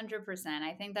 No, 100%.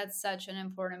 I think that's such an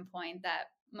important point that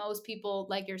most people,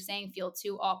 like you're saying, feel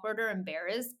too awkward or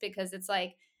embarrassed because it's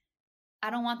like, I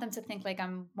don't want them to think like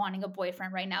I'm wanting a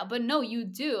boyfriend right now. But no, you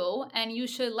do. And you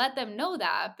should let them know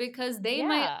that because they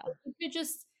might, Yeah. it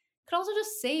could also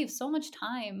just save so much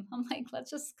time. I'm like, let's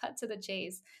just cut to the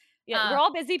chase. Yeah, Um, we're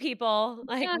all busy people.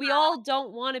 Like, yeah. we all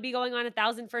don't want to be going on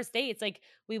 1,000 first dates. Like,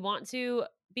 we want to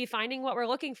be finding what we're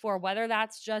looking for, whether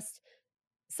that's just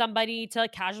somebody to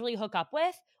casually hook up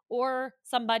with or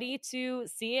somebody to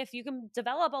see if you can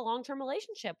develop a long-term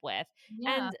relationship with.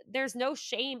 Yeah. And there's no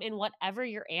shame in whatever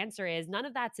your answer is. None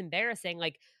of that's embarrassing.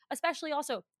 Like, especially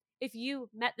also if you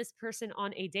met this person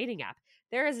on a dating app,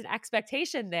 there is an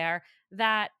expectation there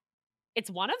that it's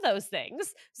one of those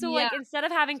things. So Yeah. like instead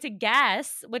of having to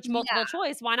guess which Yeah. multiple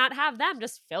choice, why not have them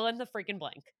just fill in the freaking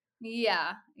blank?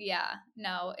 Yeah, yeah.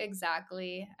 No,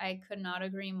 exactly. I could not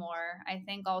agree more. I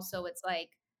think also it's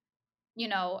like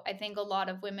I think a lot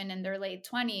of women in their late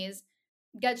 20s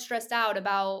get stressed out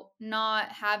about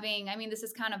not having, I mean, this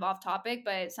is kind of off topic,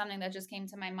 but it's something that just came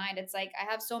to my mind. It's like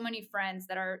I have so many friends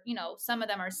that are, some of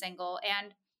them are single,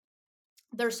 and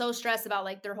they're so stressed about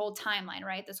like their whole timeline,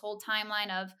 right? This whole timeline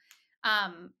of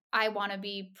I want to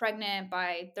be pregnant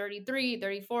by 33,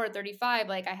 34, 35.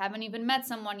 Like I haven't even met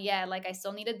someone yet. Like I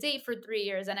still need a date for 3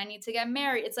 years and I need to get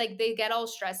married. It's like they get all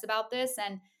stressed about this,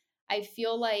 and I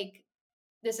feel like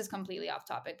this is completely off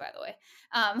topic, by the way.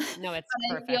 No, it's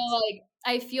But perfect.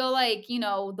 I feel like,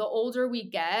 the older we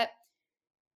get,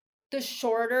 the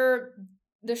shorter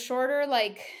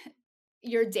like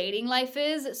your dating life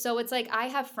is. So it's like I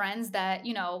have friends that,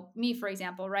 me, for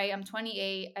example, right? I'm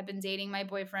 28. I've been dating my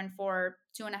boyfriend for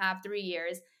 2.5, 3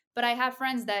 years. But I have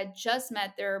friends that just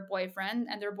met their boyfriend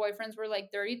and their boyfriends were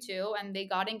like 32 and they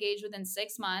got engaged within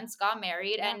 6 months, got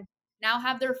married, Yeah. and now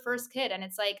have their first kid. And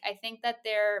it's like, I think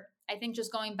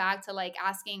just going back to like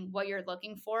asking what you're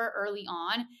looking for early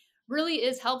on really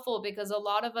is helpful, because a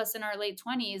lot of us in our late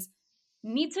 20s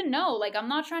need to know, like, I'm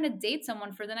not trying to date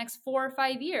someone for the next 4 or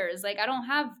 5 years. Like I don't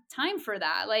have time for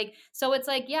that. Like, so it's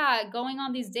like, yeah, going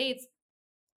on these dates,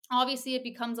 obviously it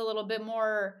becomes a little bit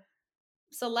more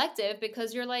selective,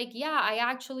 because you're like, yeah, I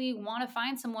actually want to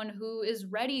find someone who is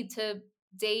ready to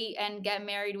date and get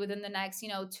married within the next,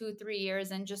 2, 3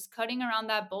 years. And just cutting around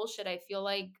that bullshit, I feel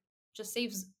like just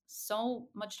saves so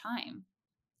much time.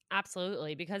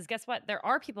 Absolutely. Because guess what? There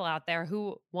are people out there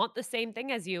who want the same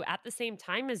thing as you at the same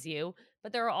time as you.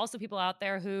 But there are also people out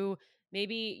there who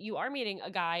maybe you are meeting a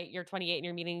guy, you're 28 and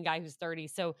you're meeting a guy who's 30.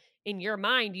 So in your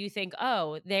mind, you think,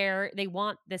 oh, they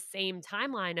want the same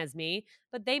timeline as me,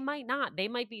 but they might not. They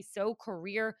might be so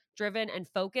career driven and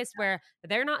focused where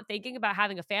they're not thinking about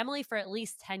having a family for at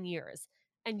least 10 years.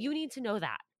 And you need to know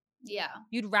that. Yeah.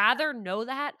 You'd rather know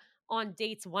that on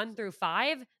dates 1 through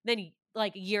 5 than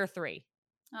like year 3.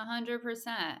 100%.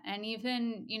 And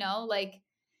even, like,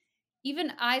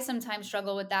 even I sometimes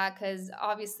struggle with that, because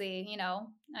obviously,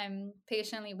 I'm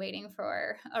patiently waiting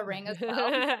for a ring as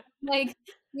well. Like,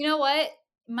 you know what?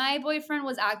 My boyfriend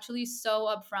was actually so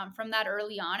upfront from that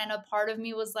early on. And a part of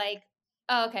me was like,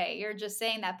 "Oh, okay, you're just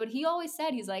saying that." But he always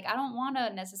said, he's like, I don't want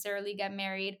to necessarily get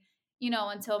married,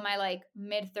 until my like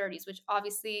mid 30s, which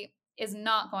obviously is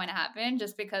not going to happen,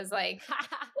 just because like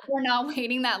we're not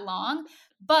waiting that long.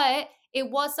 But it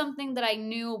was something that I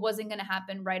knew wasn't going to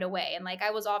happen right away. And like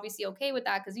I was obviously okay with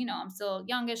that, because, I'm still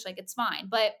youngish, like it's fine.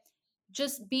 But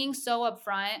just being so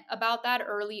upfront about that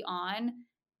early on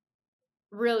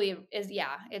really is,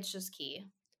 yeah, it's just key.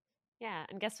 Yeah,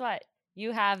 and guess what?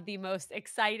 You have the most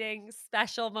exciting,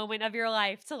 special moment of your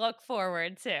life to look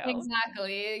forward to.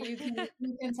 Exactly. You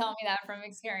can tell me that from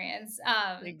experience.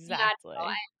 Yeah, no, Exactly.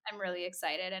 I'm really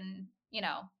excited, and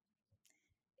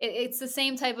it's the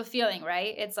same type of feeling,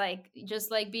 right? It's like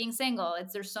just like being single.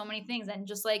 It's There's so many things, and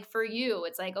just like for you,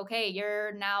 it's like, okay,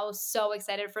 you're now so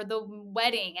excited for the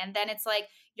wedding, and then it's like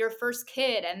your first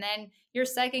kid, and then your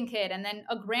second kid, and then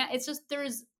a grand. It's just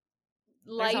there's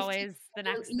There's life. always the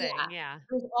next Yeah, thing. Yeah,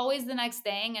 there's always the next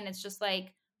thing, and it's just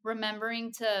like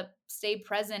remembering to stay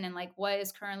present in like what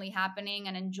is currently happening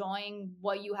and enjoying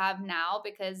what you have now,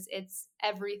 because it's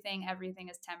everything. Everything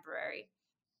is temporary.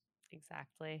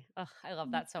 exactly. Ugh, I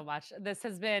love that so much. This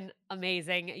has been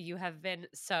amazing. You have been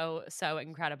so, so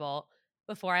incredible.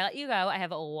 Before I let you go, I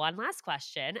have one last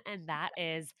question, and that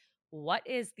is what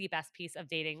is the best piece of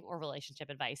dating or relationship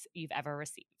advice you've ever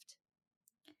received?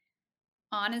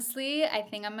 Honestly, I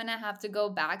think I'm gonna have to go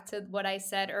back to what I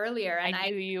said earlier, I and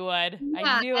knew you would. I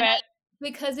yeah, knew it.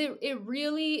 because it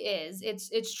really is.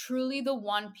 It's truly the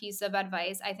one piece of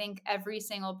advice I think every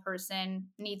single person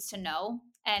needs to know.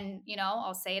 And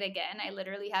I'll say it again. I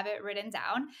literally have it written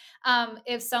down.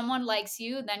 If someone likes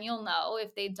you, then you'll know.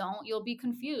 If they don't, you'll be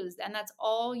confused, and that's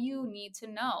all you need to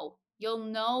know. You'll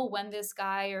know when this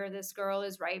guy or this girl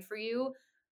is right for you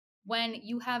when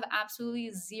you have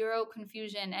absolutely zero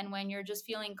confusion, and when you're just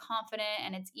feeling confident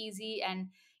and it's easy, and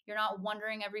you're not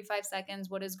wondering every 5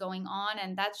 seconds what is going on.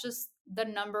 And that's just the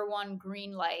number one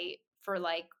green light for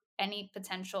like any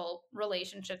potential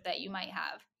relationship that you might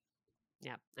have.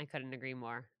 Yep, I couldn't agree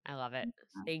more. I love it.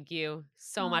 Thank you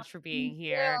so Oh, much for being thank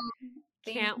here. you.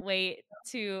 Thank Can't wait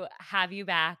to have you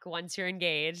back once you're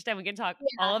engaged and we can talk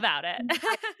all Yeah, about it.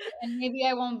 exactly. And maybe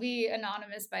I won't be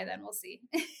anonymous by then. We'll see.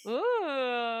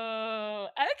 Ooh,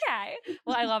 okay.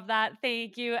 Well, I love that.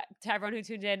 Thank you to everyone who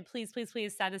tuned in. Please, please,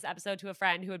 please send this episode to a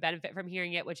friend who would benefit from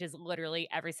hearing it, which is literally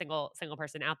every single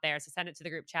person out there. So send it to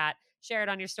the group chat, share it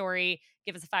on your story,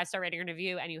 give us a 5-star rating and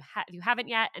review. And if you haven't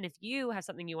yet, and if you have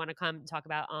something you want to come talk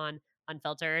about on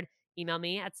Unfiltered, email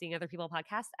me at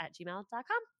seeingotherpeoplepodcast@gmail.com.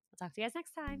 I'll talk to you guys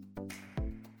next time.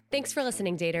 Thanks for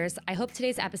listening, daters. I hope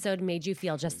today's episode made you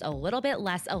feel just a little bit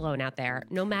less alone out there,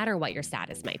 no matter what your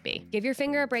status might be. Give your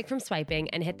finger a break from swiping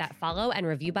and hit that follow and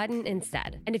review button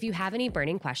instead. And if you have any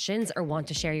burning questions or want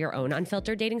to share your own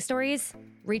unfiltered dating stories,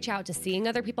 reach out to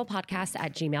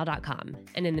seeingotherpeoplepodcast@gmail.com.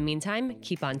 And in the meantime,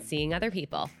 keep on seeing other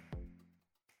people.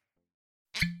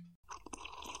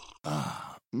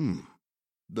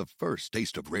 The first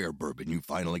taste of rare bourbon you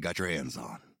finally got your hands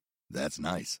on. That's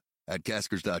nice. At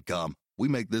Caskers.com, we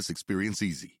make this experience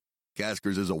easy.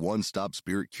 Caskers is a one-stop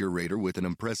spirit curator with an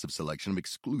impressive selection of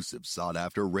exclusive,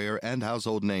 sought-after, rare, and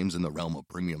household names in the realm of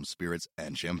premium spirits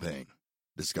and champagne.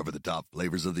 Discover the top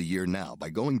flavors of the year now by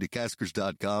going to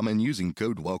Caskers.com and using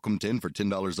code WELCOME10 for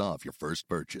 $10 off your first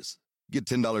purchase. Get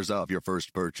 $10 off your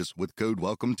first purchase with code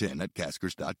WELCOME10 at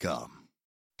Caskers.com.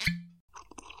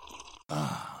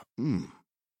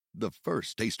 The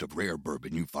first taste of rare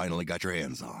bourbon you finally got your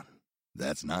hands on.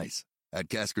 That's nice. At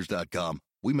Caskers.com,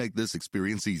 we make this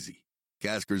experience easy.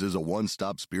 Caskers is a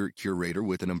one-stop spirit curator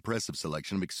with an impressive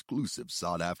selection of exclusive,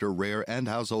 sought-after, rare, and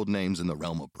household names in the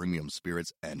realm of premium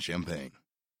spirits and champagne.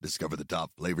 Discover the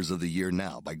top flavors of the year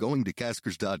now by going to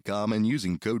Caskers.com and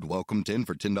using code WELCOME10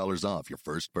 for $10 off your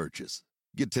first purchase.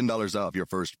 Get $10 off your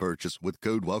first purchase with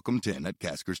code WELCOME10 at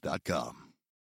Caskers.com.